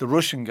the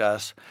Russian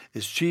gas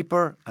is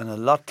cheaper and a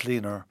lot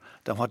cleaner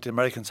than what the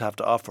Americans have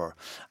to offer.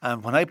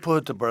 And when I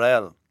put to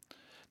Borrell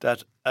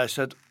that, I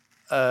said,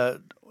 are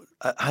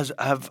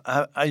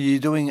you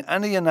doing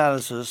any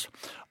analysis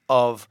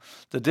of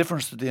the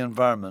difference to the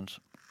environment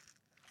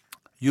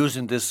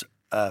using this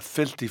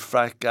filthy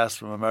frack gas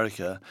from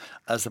America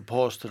as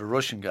opposed to the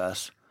Russian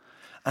gas?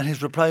 And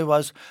his reply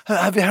was,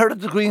 have you heard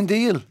of the Green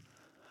Deal?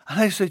 And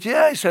I said,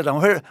 yeah. I said,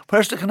 and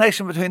where's the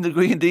connection between the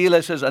Green Deal,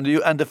 I says, and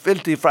the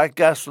filthy frack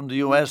gas from the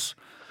US?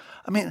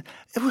 I mean,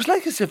 it was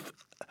like as if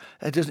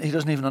he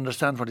doesn't even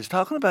understand what he's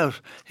talking about.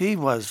 He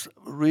was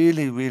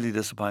really, really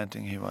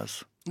disappointing, he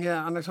was.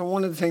 Yeah, and I thought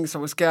one of the things that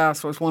was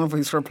gas was one of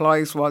his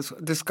replies was,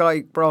 this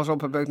guy brought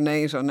up about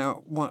NATO,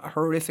 now a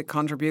horrific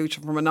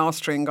contribution from an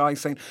Austrian guy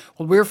saying,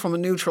 well, we're from a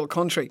neutral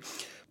country.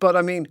 But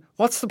I mean,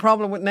 what's the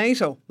problem with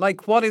NATO?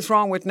 Like, what is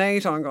wrong with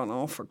NATO? I'm going,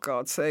 oh, for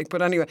God's sake.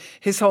 But anyway,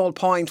 his whole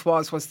point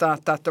was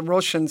that the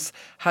Russians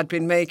had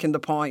been making the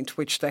point,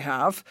 which they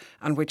have,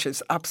 and which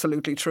is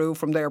absolutely true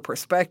from their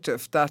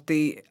perspective, that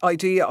the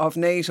idea of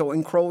NATO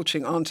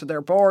encroaching onto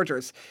their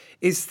borders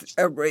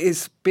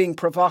is being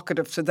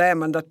provocative to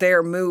them, and that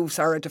their moves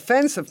are a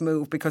defensive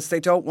move because they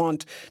don't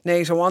want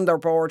NATO on their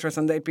borders,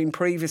 and they'd been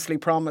previously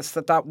promised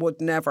that would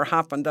never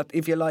happen, that,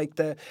 if you like,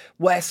 the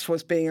West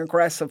was being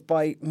aggressive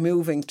by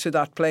moving to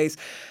that place.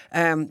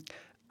 And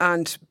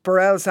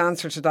Borrell's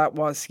answer to that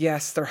was,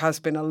 yes, there has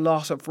been a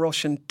lot of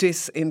Russian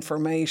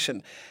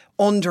disinformation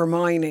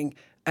undermining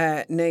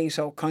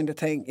NATO kind of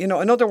thing. You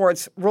know, in other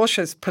words,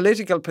 Russia's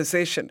political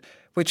position,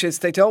 which is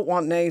they don't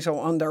want NATO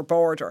on their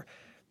border,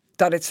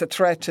 that it's a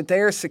threat to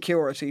their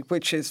security,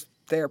 which is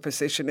their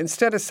position,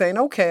 instead of saying,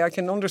 OK, I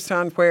can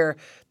understand where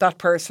that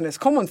person is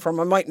coming from.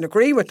 I mightn't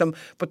agree with them,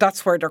 but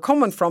that's where they're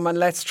coming from, and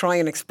let's try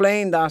and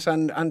explain that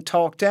and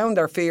talk down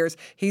their fears.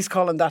 He's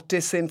calling that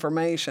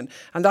disinformation.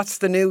 And that's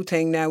the new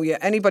thing now. Yeah,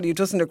 anybody who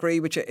doesn't agree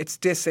with you, it's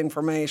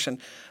disinformation.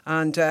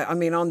 And I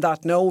mean, on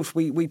that note,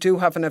 we do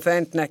have an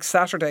event next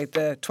Saturday,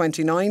 the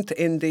 29th,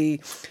 in the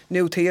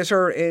new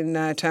theatre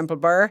in Temple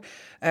Bar,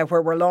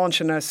 where we're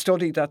launching a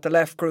study that the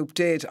Left Group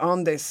did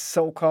on this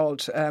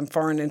so-called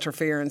foreign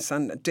interference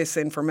and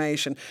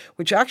disinformation,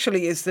 which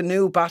actually is the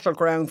new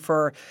battleground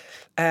for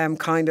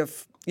kind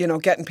of, you know,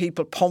 getting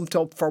people pumped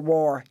up for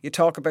war. You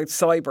talk about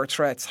cyber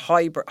threats,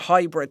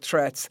 hybrid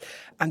threats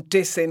and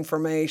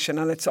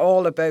disinformation, and it's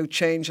all about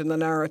changing the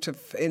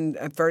narrative in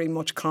a very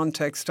much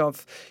context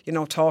of, you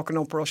know, talking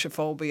up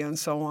Russophobia and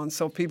so on.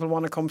 So people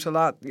want to come to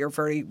that, you're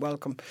very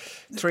welcome.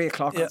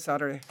 3:00 on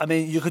Saturday. I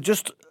mean, you could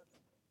just...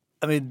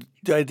 I mean,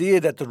 the idea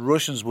that the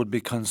Russians would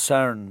be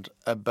concerned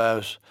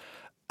about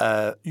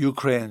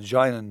Ukraine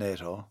joining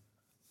NATO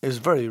is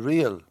very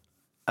real,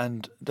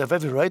 and they have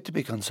every right to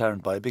be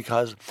concerned by it,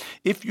 because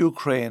if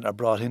Ukraine are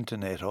brought into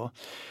NATO,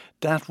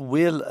 that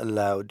will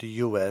allow the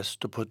US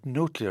to put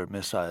nuclear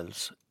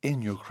missiles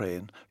in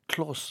Ukraine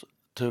close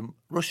to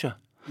Russia.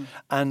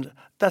 And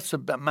that's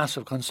a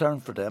massive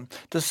concern for them.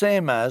 The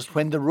same as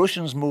when the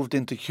Russians moved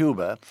into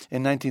Cuba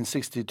in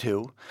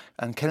 1962,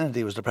 and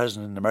Kennedy was the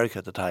president in America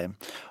at the time,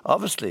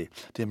 obviously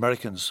the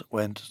Americans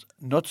went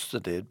nuts, they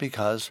did,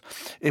 because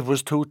it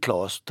was too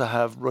close to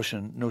have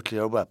Russian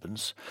nuclear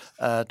weapons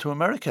to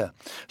America.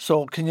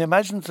 So can you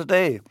imagine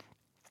today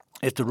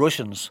if the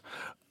Russians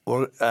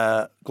were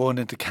going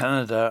into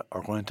Canada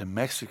or going to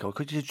Mexico?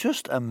 Could you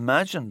just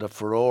imagine the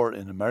furore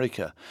in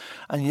America?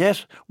 And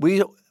yet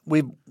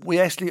we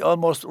actually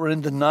almost were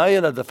in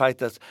denial of the fact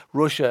that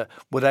Russia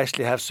would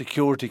actually have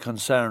security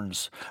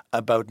concerns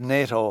about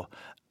NATO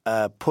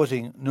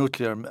putting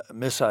nuclear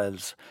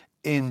missiles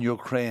in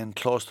Ukraine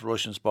close to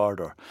Russia's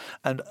border.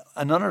 And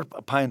another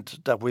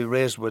point that we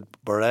raised with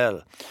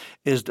Borrell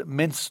is the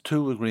Minsk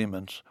II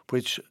agreement,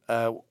 which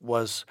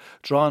was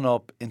drawn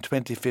up in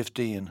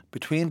 2015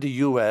 between the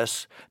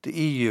US, the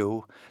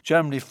EU,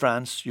 Germany,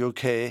 France,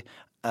 UK,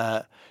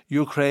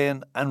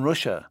 Ukraine and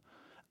Russia.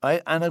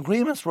 And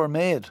agreements were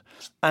made.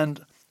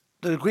 And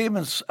the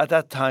agreements at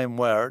that time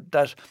were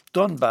that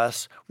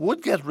Donbass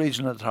would get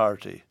regional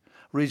authority,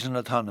 regional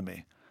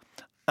autonomy.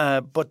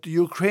 But the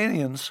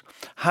Ukrainians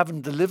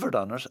haven't delivered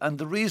on it. And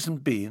the reason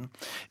being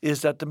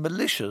is that the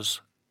militias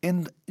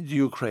in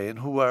Ukraine,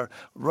 who are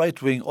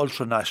right-wing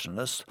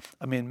ultra-nationalists,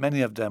 I mean,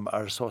 many of them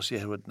are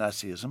associated with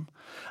Nazism,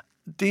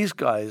 these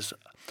guys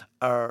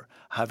are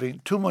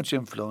having too much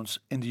influence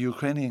in the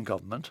Ukrainian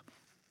government.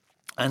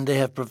 And they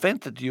have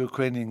prevented the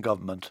Ukrainian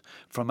government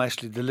from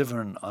actually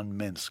delivering on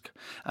Minsk.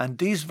 And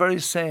these very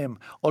same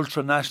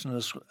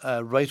ultra-nationalist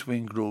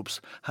right-wing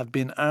groups have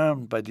been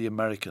armed by the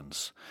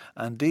Americans.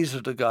 And these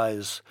are the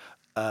guys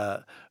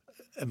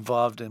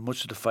involved in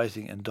much of the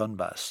fighting in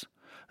Donbass.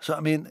 So, I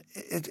mean,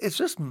 it's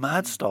just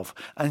mad stuff.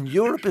 And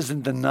Europe is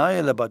in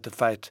denial about the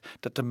fact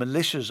that the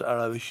militias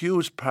are a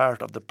huge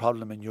part of the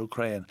problem in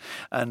Ukraine.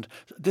 And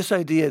this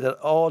idea that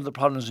all the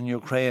problems in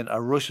Ukraine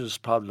are Russia's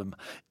problem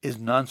is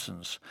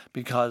nonsense,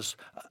 because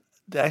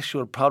the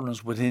actual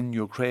problems within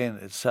Ukraine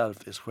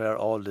itself is where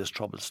all this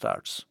trouble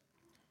starts.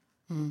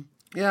 Mm.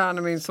 Yeah, and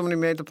I mean, somebody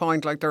made the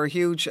point, like, there are a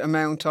huge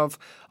amount of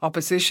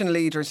opposition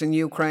leaders in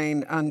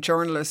Ukraine and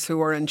journalists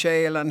who are in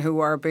jail and who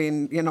are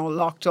being, you know,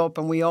 locked up.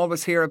 And we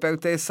always hear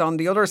about this on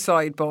the other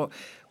side, but,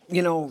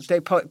 you know,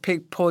 they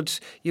put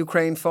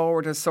Ukraine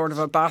forward as sort of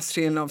a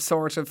bastion of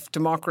sort of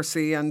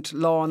democracy and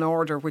law and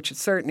order, which it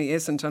certainly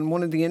isn't. And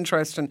one of the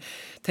interesting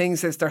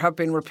things is there have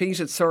been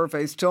repeated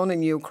surveys done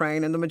in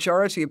Ukraine, and the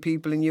majority of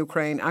people in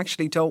Ukraine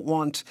actually don't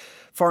want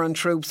foreign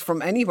troops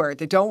from anywhere.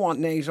 They don't want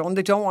NATO, and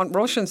they don't want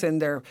Russians in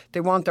there.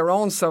 They want their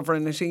own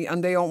sovereignty,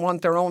 and they don't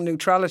want their own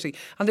neutrality,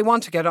 and they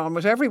want to get on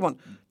with everyone.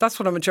 That's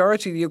what a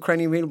majority of the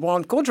Ukrainian people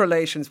want: good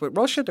relations with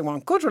Russia, they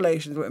want good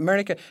relations with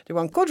America, they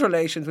want good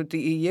relations with the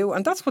EU,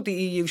 and that's what the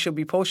EU should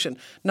be pushing,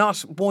 not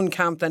one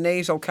camp, the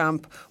NATO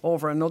camp,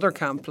 over another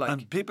camp. Like.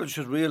 And people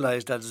should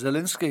realise that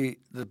Zelensky,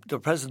 the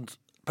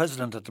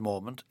president at the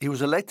moment, he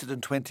was elected in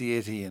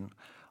 2018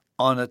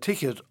 on a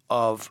ticket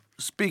of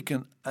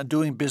speaking and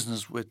doing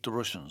business with the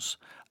Russians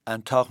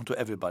and talking to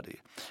everybody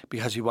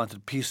because he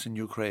wanted peace in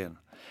Ukraine.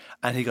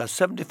 And he got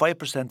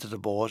 75% of the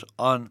vote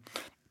on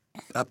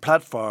a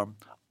platform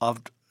of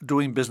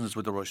doing business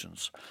with the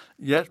Russians.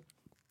 Yet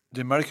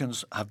the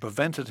Americans have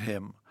prevented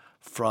him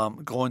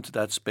from going to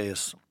that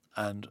space,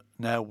 and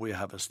now we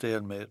have a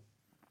stalemate,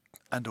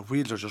 and the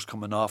wheels are just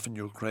coming off in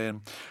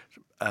Ukraine.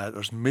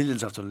 There's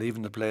millions after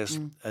leaving the place.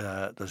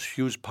 There's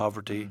huge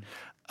poverty,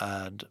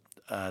 and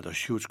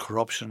there's huge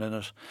corruption in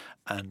it,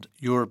 and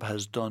Europe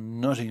has done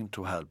nothing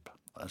to help.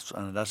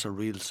 And that's a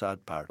real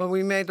sad part. Well,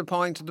 we made the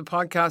point in the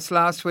podcast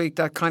last week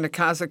that kind of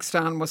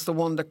Kazakhstan was the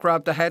one that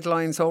grabbed the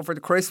headlines over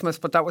the Christmas,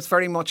 but that was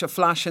very much a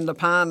flash in the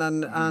pan.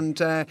 And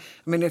I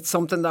mean, it's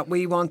something that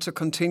we want to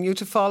continue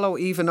to follow.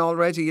 Even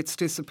already it's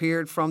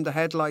disappeared from the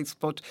headlights,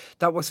 but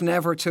that was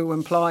never to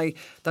imply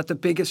that the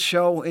biggest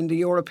show in the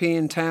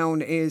European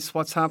town is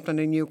what's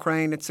happening in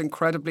Ukraine. It's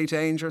incredibly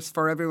dangerous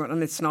for everyone,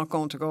 and it's not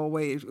going to go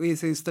away.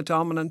 It is the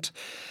dominant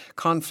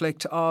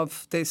conflict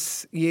of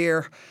this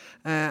year.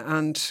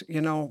 And, you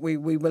know, we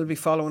will be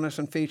following it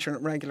and featuring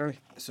it regularly.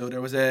 So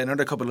there was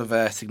another couple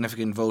of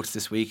significant votes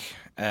this week.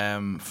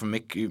 From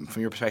Mick,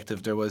 from your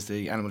perspective, there was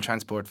the animal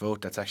transport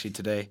vote that's actually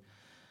today.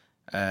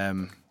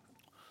 Garnered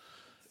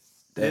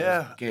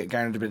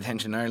a bit of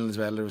attention in Ireland as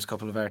well. There was a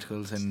couple of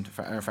articles in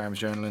our Farmers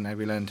Journal in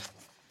Agriland.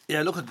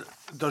 Yeah, look,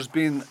 there's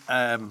been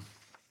a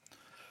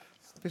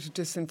bit of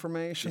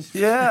disinformation.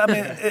 Yeah, I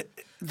mean,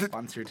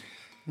 sponsored.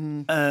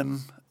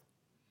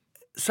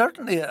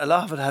 Certainly, a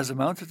lot of it has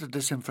amounted to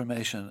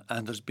disinformation,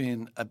 and there's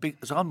been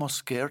it's almost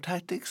scare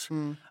tactics,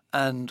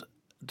 and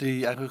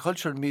the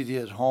agricultural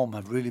media at home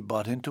have really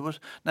bought into it.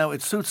 Now,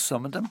 it suits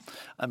some of them.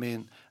 I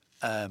mean,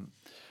 the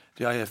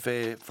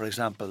IFA, for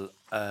example,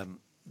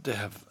 they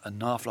have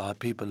an awful lot of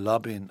people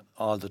lobbying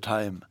all the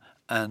time,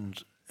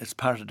 and it's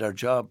part of their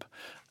job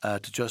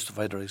to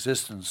justify their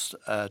existence,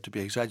 to be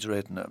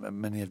exaggerating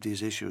many of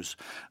these issues.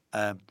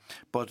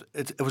 But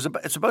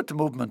it's about the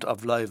movement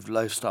of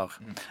livestock,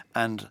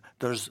 and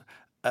there's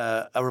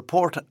a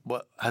report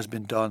has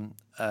been done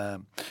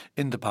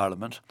in the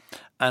Parliament,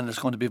 and it's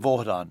going to be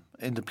voted on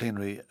in the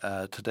plenary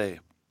today.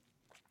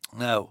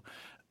 Now,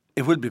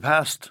 it will be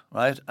passed,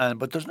 right?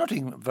 But there's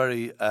nothing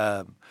very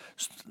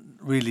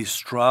really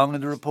strong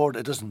in the report.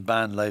 It doesn't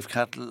ban live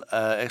cattle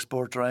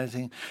export or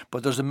anything,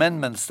 but there's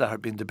amendments that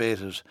have been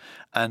debated.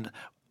 And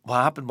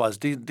what happened was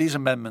these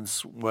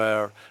amendments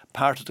were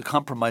part of the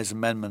compromise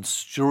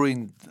amendments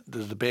during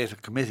the debate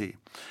at committee,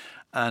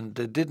 and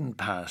they didn't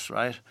pass,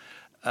 right?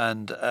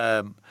 And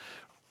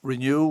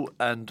Renew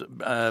and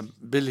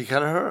Billy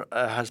Kelleher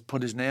has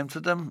put his name to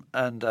them,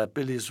 and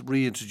Billy's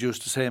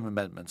reintroduced the same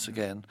amendments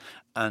again,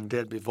 and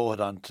they'll be voted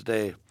on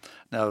today.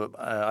 Now,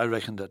 I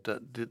reckon that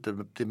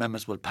the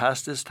amendments will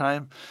pass this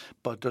time,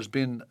 but there's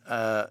been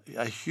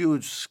a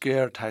huge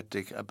scare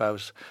tactic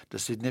about the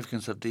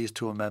significance of these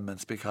two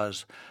amendments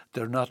because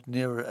they're not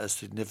near as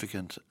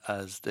significant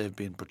as they've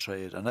been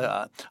portrayed. And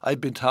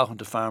I've been talking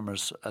to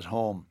farmers at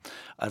home.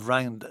 I've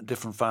rang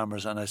different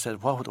farmers and I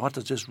said, what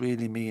does this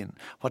really mean?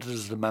 What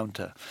does it amount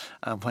to?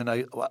 And when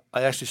I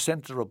actually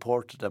sent the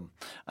report to them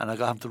and I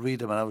got them to read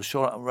them, and I was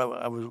sure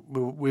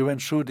we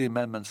went through the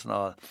amendments and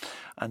all,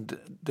 and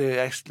they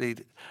actually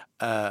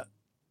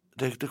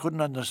they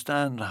couldn't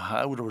understand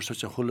how there was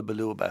such a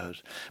hullabaloo about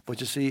it. But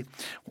you see,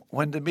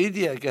 when the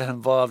media get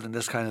involved in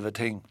this kind of a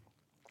thing,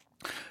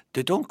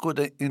 they don't go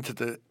into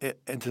the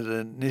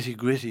nitty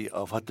gritty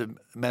of what the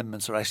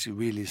amendments are actually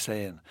really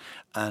saying,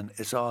 and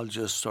it's all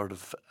just sort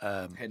of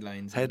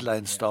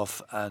headline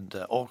stuff. And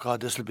oh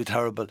God, this will be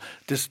terrible.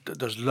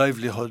 There's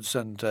livelihoods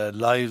and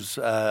lives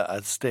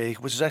at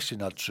stake, which is actually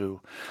not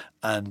true,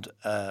 and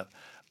a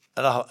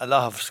lot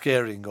of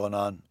scaring going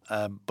on.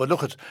 But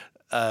look at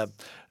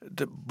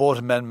both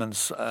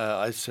amendments.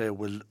 I'd say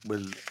will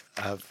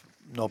have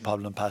no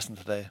problem passing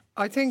today.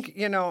 I think,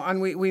 you know,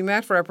 and we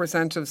met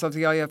representatives of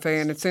the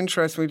IFA, and it's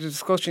interesting, we had a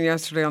discussion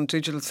yesterday on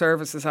Digital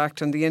Services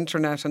Act and the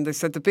internet, and they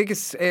said the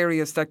biggest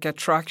areas that get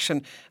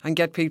traction and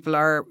get people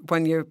are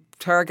when you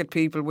target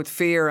people with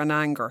fear and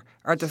anger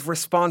are the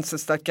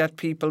responses that get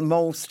people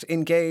most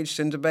engaged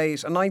in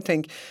debate. And I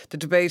think the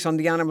debate on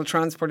the animal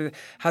transport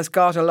has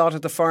got a lot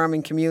of the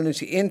farming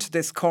community into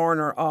this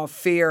corner of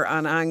fear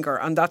and anger,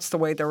 and that's the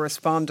way they're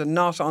responding,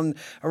 not on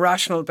a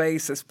rational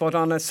basis, but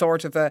on a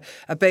sort of a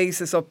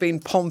basis of being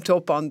pumped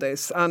up on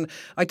this. And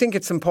I think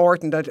it's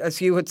important that, as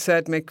you had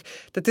said, Mick,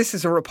 that this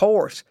is a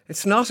report.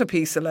 It's not a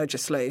piece of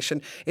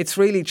legislation. It's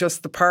really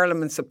just the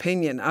Parliament's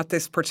opinion at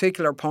this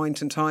particular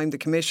point in time. The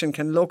Commission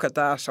can look at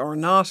that or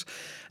not.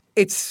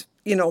 It's,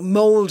 you know,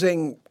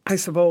 moulding, I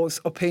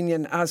suppose,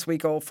 opinion as we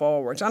go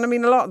forward. And I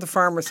mean, a lot of the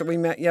farmers that we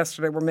met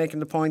yesterday were making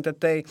the point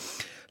that they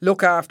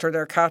look after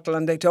their cattle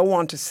and they don't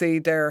want to see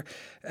their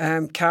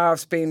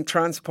calves being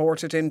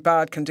transported in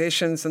bad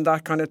conditions and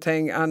that kind of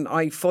thing. And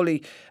I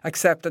fully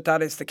accept that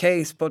that is the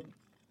case. But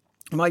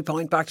my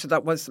point back to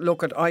that was,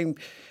 look,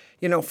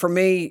 for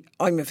me,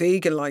 I'm a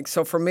vegan,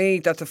 so for me,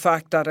 that the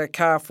fact that a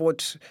calf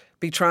would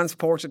be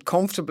transported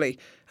comfortably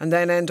and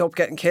then end up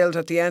getting killed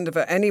at the end of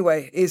it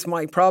anyway is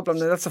my problem.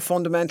 Now, that's a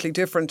fundamentally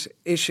different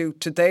issue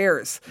to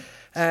theirs.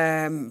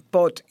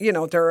 But,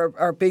 there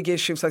are big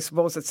issues, I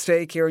suppose, at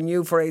stake here, and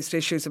you've raised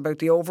issues about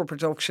the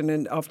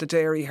overproduction of the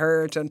dairy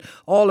herd, and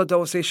all of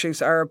those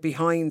issues are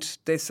behind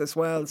this as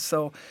well.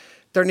 So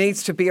there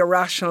needs to be a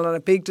rational and a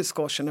big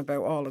discussion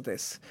about all of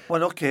this.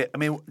 Well, okay. I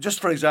mean, just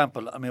for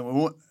example,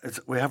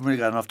 we haven't really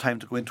got enough time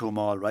to go into them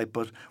all, right?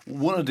 But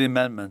one of the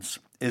amendments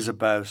is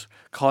about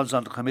calls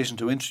on the Commission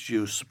to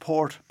introduce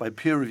support by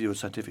peer-reviewed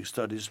scientific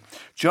studies,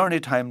 journey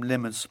time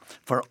limits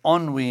for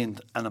unweaned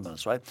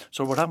animals, right?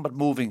 So we're talking about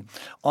moving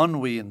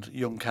unweaned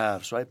young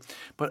calves, right?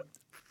 But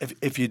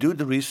if you do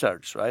the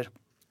research, right,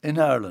 in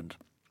Ireland,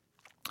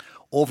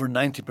 over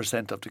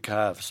 90% of the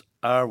calves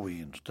are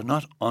weaned. They're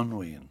not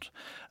unweaned.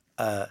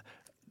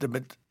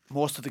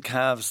 Most of the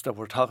calves that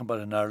we're talking about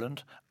in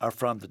Ireland are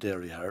from the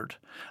dairy herd,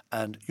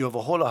 and you have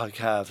a whole lot of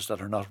calves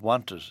that are not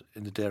wanted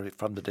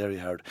from the dairy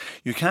herd.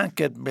 You can't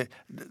get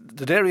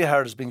the dairy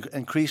herd has been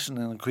increasing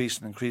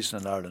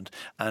in Ireland,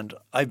 and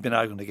I've been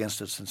arguing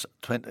against it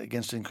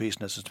against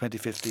increasing it since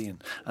 2015,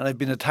 and I've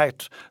been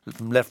attacked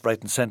from left, right,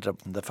 and centre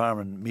from the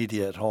farming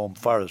media at home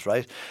for it,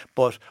 right?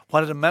 But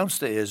what it amounts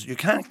to is you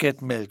can't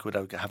get milk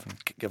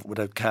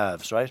without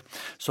calves, right?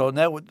 So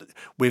now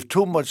we've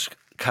too much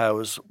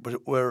cows,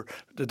 where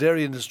the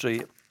dairy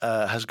industry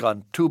has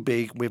gone too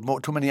big. We've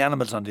too many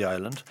animals on the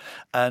island,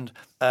 and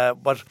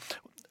but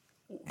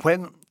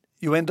when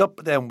you end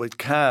up then with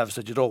calves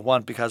that you don't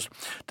want, because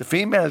the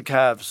female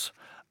calves,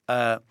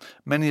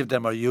 many of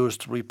them are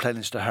used to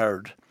replenish the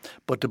herd,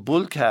 but the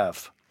bull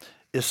calf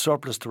is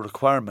surplus to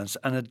requirements,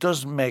 and it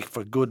doesn't make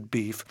for good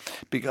beef,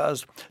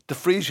 because the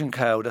Frisian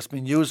cow that's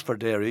been used for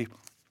dairy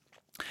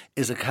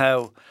is a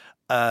cow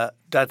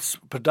that's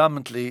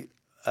predominantly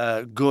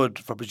good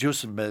for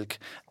producing milk,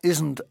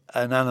 isn't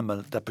an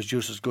animal that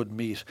produces good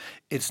meat.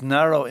 It's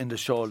narrow in the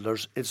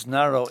shoulders, it's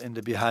narrow in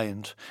the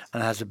behind,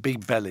 and has a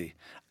big belly.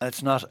 And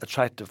it's not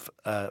attractive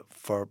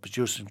for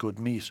producing good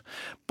meat.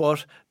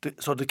 But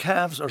so the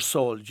calves are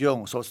sold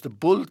young. So it's the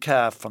bull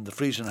calf from the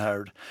Frisian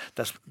herd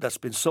that's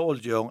been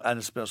sold young, and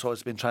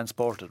it's been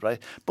transported,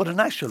 right? But in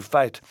actual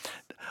fact,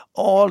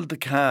 all the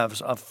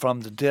calves are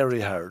from the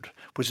dairy herd,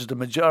 which is the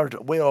majority,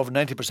 way over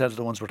 90% of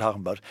the ones we're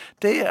talking about.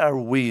 They are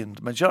weaned.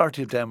 The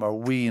majority of them are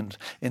weaned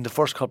in the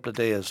first couple of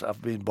days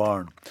of being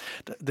born.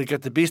 They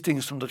get the bee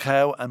stings from the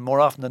cow, and more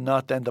often than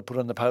not, then they put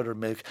on the powdered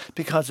milk,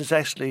 because it's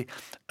actually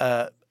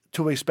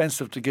too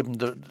expensive to give them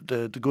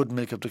the good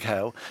milk of the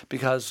cow,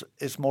 because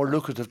it's more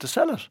lucrative to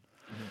sell it.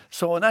 Mm-hmm.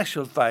 So in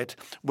actual fact,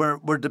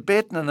 we're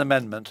debating an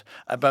amendment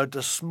about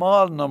the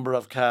small number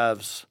of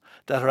calves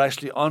that are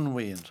actually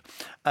unweaned.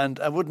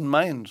 And I wouldn't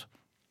mind,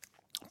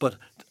 but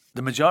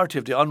the majority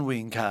of the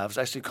unweaned calves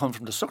actually come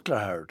from the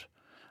suckler herd.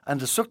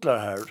 And the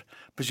suckler herd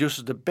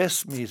produces the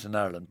best meat in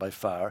Ireland by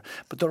far,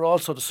 but they're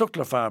also, the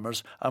suckler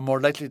farmers are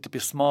more likely to be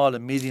small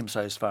and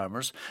medium-sized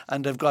farmers,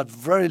 and they've got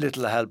very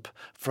little help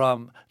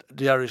from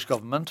the Irish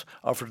government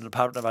or from the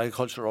Department of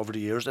Agriculture over the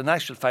years. In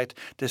actual fact,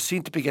 they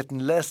seem to be getting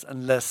less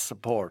and less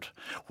support,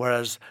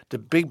 whereas the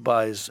big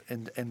boys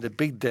in the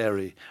big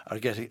dairy are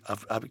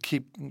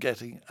keep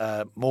getting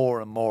more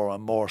and more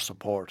and more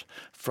support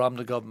from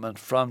the government,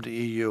 from the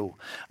EU.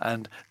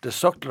 And the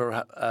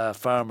suckler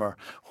farmer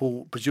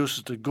who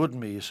produces the good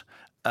meat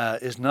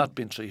is not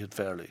being treated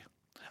fairly.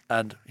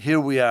 And here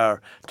we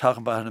are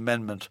talking about an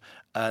amendment,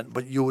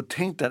 but you would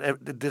think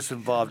that this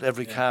involved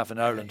every calf in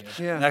Ireland.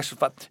 Yeah. In actual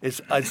fact,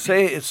 I'd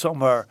say it's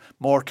somewhere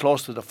more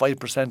close to the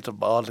 5%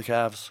 of all the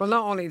calves. Well,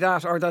 not only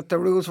that, or that the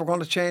rules were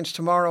going to change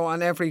tomorrow,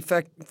 and every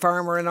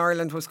farmer in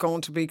Ireland was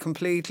going to be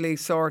completely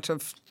sort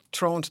of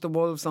thrown to the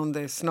wolves on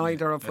this,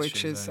 neither of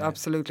which is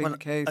absolutely the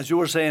case. As you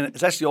were saying,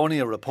 it's actually only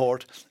a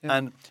report. Yeah.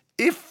 And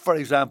if, for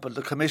example,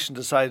 the Commission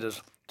decided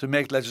to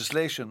make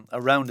legislation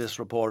around this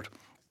report,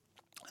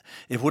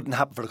 it wouldn't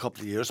happen for a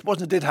couple of years.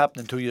 Suppose it did happen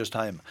in 2 years'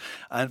 time.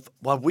 And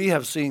what we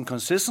have seen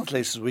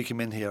consistently since we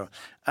came in here,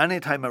 any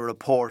time a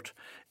report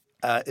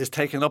is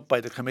taken up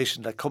by the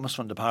Commission that comes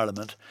from the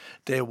Parliament,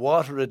 they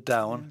water it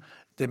down.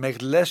 They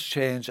make less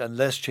change and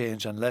less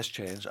change and less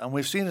change. And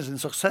we've seen it in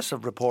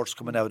successive reports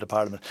coming out of the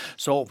Parliament.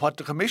 So what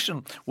the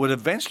Commission would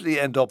eventually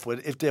end up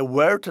with, if they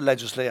were to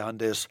legislate on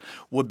this,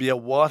 would be a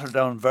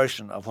watered-down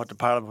version of what the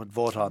Parliament would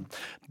vote on.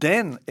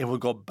 Then it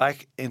would go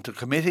back into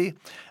committee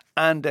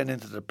and then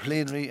into the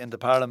plenary in the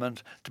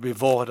Parliament to be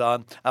voted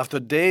on after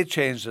they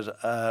changed it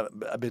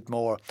a bit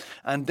more.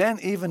 And then,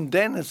 even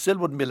then, it still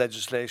wouldn't be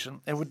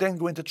legislation. It would then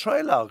go into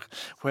trilogue,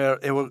 where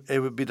it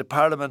would be the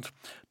Parliament,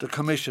 the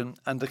Commission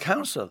and the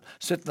Council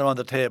sitting around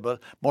the table,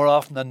 more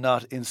often than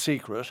not in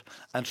secret,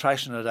 and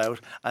trashing it out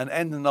and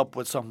ending up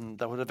with something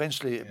that would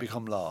eventually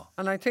become law.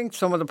 And I think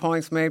some of the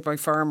points made by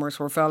farmers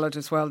were valid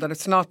as well, that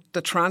it's not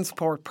the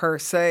transport per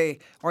se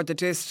or the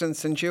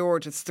distance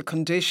endured, it's the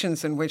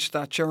conditions in which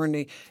that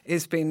journey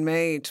is being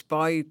made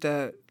by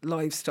the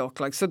livestock.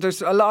 So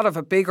there's a lot of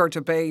a bigger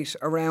debate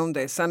around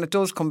this, and it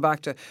does come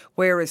back to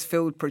where is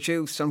food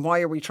produced and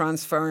why are we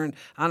transferring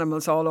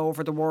animals all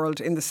over the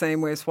world in the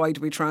same way as why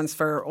do we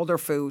transfer other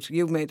food.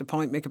 You've made the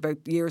point, Mick, about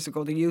years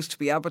ago there used to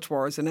be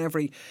abattoirs in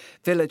every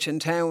village in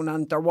town,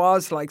 and there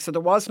was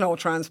no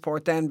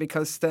transport then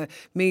because the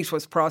meat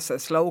was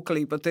processed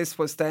locally, but this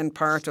was then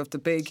part of the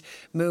big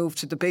move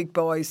to the big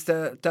boys,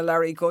 the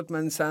Larry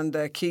Goodmans and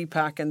the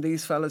Keypack and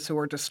these fellas who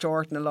were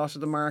distorting a lot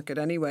of the market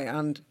anyway.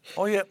 And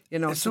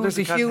so there's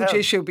a huge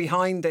issue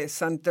behind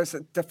this, and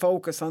the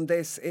focus on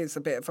this is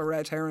a bit of a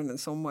red herring in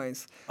some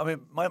ways. I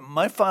mean,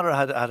 my father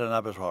had an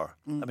abattoir.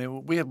 I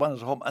mean, we had one at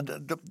home, and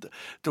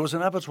there was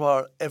an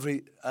abattoir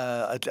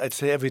I'd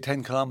say every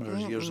 10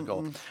 kilometres years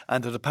ago,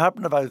 and the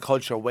Department of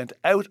Agriculture went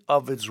out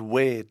of its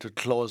way to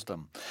close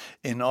them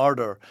in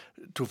order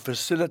to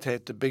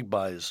facilitate the big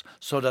buys,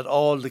 so that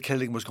all the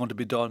killing was going to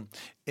be done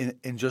in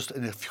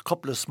a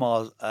couple of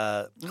small,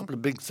 couple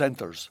of big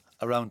centres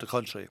around the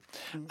country.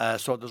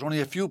 So there's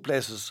only a few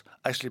places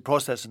actually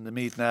processing the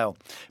meat now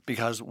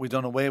because we've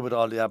done away with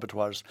all the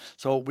abattoirs.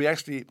 So we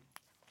actually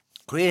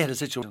created a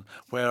situation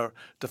where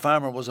the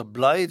farmer was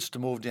obliged to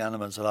move the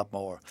animals a lot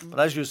more. But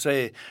as you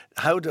say,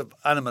 how the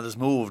animal is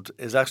moved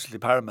is actually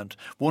paramount.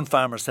 One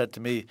farmer said to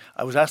me,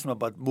 I was asking him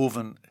about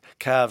moving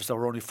calves that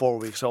were only 4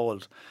 weeks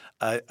old.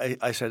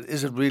 I said,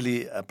 is it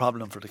really a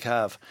problem for the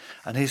calf?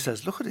 And he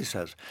says, look what he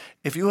says.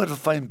 If you had a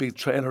fine big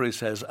trailer, he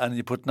says, and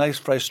you put nice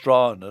fresh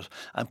straw in it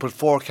and put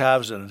 4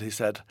 calves in it, he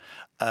said,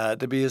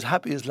 they'd be as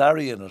happy as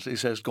Larry in it, he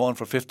says, going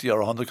for 50 or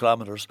 100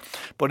 kilometres.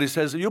 But he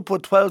says, you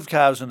put 12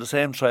 calves in the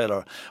same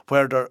trailer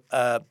where they're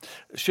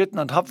shitting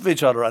on top of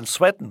each other and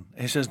sweating,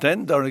 he says,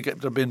 then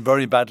they're being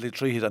very badly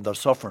treated and they're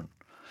suffering.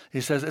 He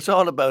says, it's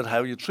all about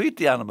how you treat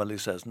the animal, he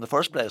says, in the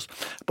first place.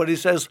 But he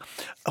says,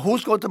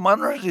 who's going to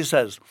monitor it, he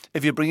says,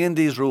 if you bring in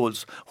these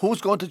rules?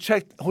 Who's going to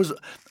check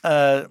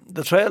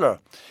the trailer?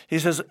 He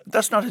says,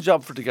 that's not a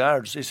job for the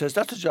guards. He says,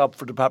 that's a job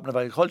for the Department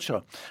of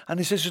Agriculture. And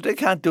he says, they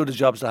can't do the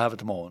jobs they have at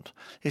the moment.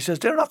 He says,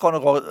 they're not going to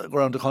go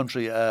around the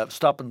country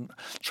stopping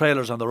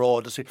trailers on the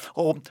road to see,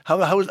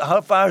 how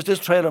far is this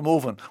trailer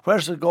moving?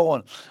 Where's it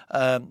going?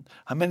 How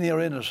many are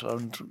in it?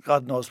 And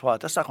God knows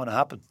what. That's not going to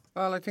happen.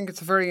 Well, I think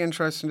it's a very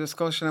interesting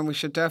discussion and we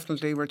should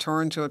definitely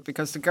return to it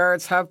because the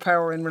guards have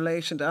power in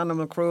relation to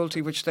animal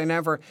cruelty, which they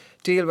never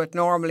deal with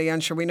normally.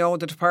 And sure, we know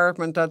the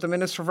department that the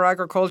Minister for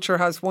Agriculture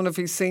has one of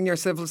his senior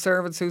civil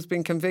servants who's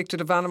been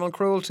convicted of animal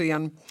cruelty,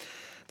 and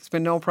there's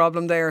been no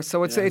problem there.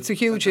 So it's a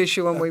huge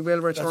issue and we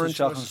will return to it. That's a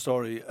shocking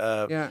story,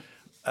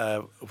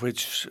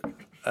 which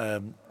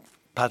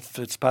Pat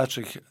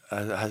Fitzpatrick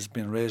has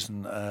been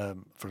raising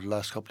for the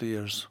last couple of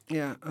years.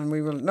 Yeah, and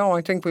we will. No,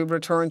 I think we'll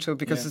return to it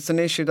because it's an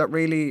issue that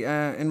really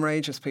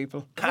enrages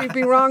people. We'd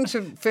be wrong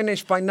to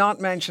finish by not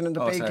mentioning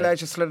the big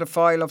legislative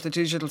file of the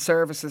Digital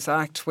Services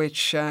Act,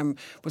 which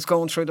was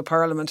going through the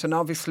Parliament and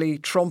obviously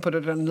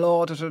trumpeted and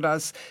lauded it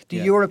as the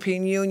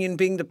European Union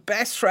being the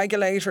best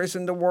regulators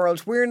in the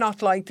world. We're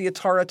not like the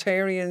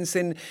authoritarians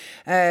in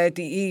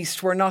the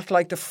East. We're not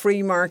like the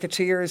free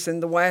marketeers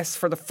in the West.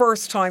 For the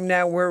first time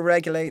now, we're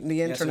regulating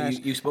the internet. So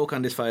you spoke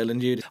on this file,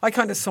 and I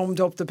kind of summed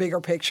up the bigger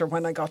picture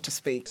when I got to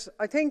speak.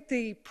 I think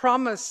the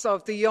promise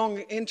of the young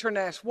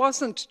internet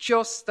wasn't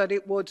just that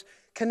it would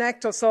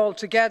connect us all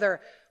together,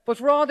 but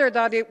rather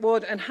that it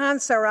would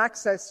enhance our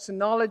access to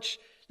knowledge,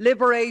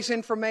 liberate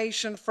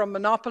information from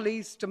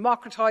monopolies,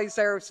 democratise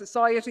our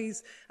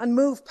societies, and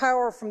move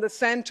power from the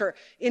centre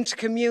into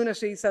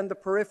communities and the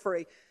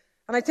periphery.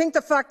 And I think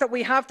the fact that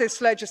we have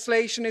this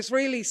legislation is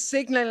really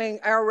signalling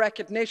our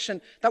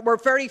recognition that we're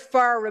very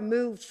far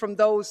removed from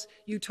those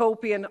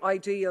utopian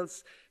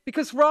ideals.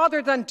 Because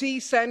rather than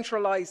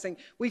decentralising,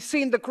 we've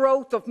seen the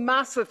growth of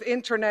massive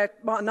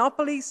internet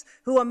monopolies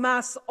who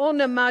amass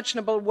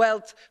unimaginable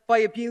wealth by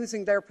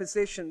abusing their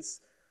positions.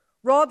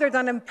 Rather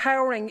than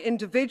empowering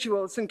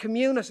individuals and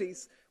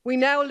communities, we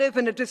now live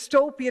in a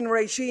dystopian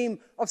regime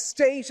of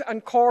state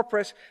and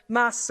corporate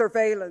mass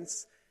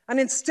surveillance. And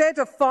instead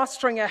of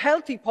fostering a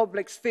healthy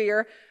public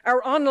sphere,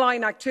 our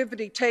online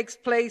activity takes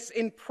place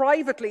in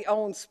privately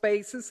owned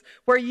spaces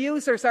where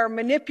users are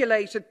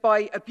manipulated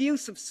by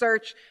abusive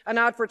search and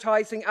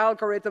advertising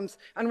algorithms,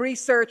 and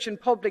research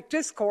and public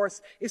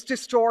discourse is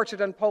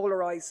distorted and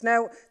polarised.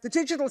 Now, the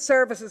Digital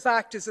Services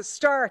Act is a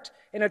start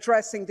in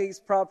addressing these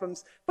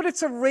problems, but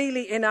it's a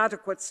really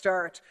inadequate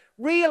start.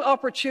 Real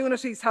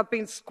opportunities have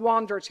been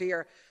squandered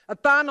here. A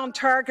ban on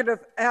targeted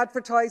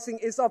advertising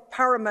is of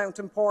paramount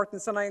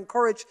importance, and I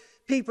encourage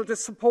people to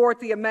support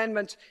the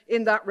amendment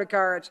in that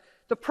regard.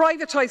 The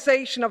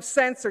privatisation of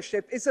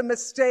censorship is a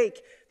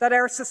mistake that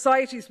our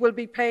societies will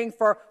be paying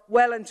for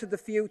well into the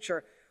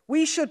future.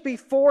 We should be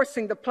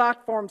forcing the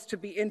platforms to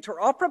be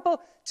interoperable,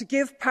 to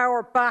give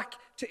power back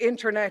to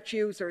internet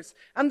users.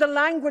 And the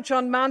language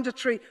on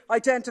mandatory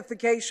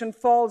identification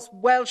falls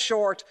well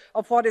short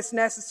of what is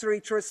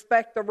necessary to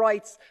respect the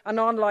rights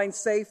and online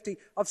safety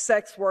of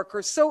sex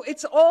workers. So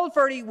it's all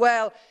very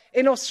well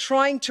in us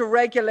trying to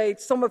regulate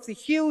some of the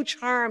huge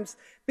harms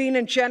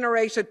being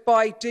generated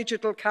by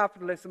digital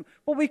capitalism.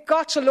 But we've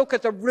got to look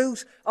at the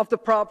root of the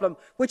problem,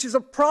 which is a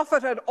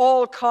profit at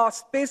all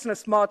cost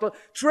business model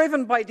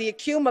driven by the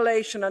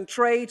accumulation and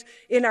trade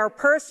in our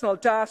personal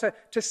data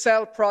to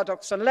sell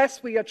products.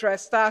 Unless we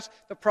address that,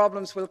 the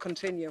problems will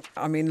continue.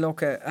 I mean, look,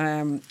 there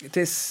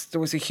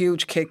was a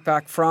huge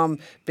kickback from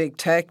big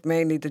tech,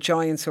 mainly the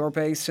giants who are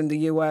based in the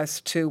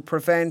US, to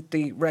prevent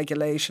the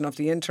regulation of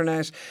the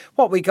internet.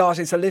 What we got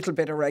is a little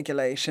bit of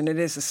regulation. It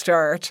is a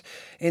start,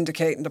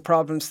 indicating the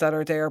problems that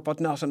are there, but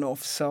not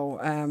enough. So,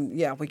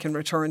 we can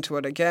return to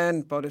it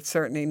again, but it's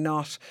certainly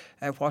not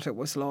what it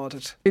was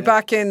lauded. We'll be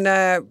back in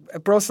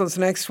Brussels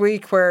next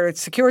week, where it's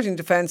security and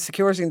defence,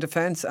 security and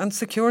defence, and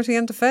security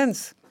and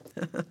defence.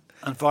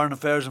 And foreign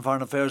affairs and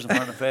foreign affairs and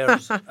foreign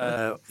affairs.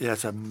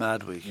 It's a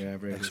mad week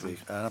next week.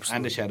 An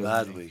absolutely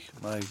mad week.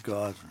 My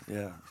God,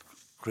 yeah.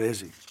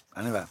 Crazy.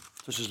 Anyway,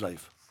 this is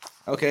life.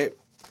 Okay,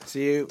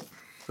 see you.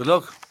 Good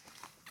luck.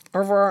 Au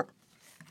revoir.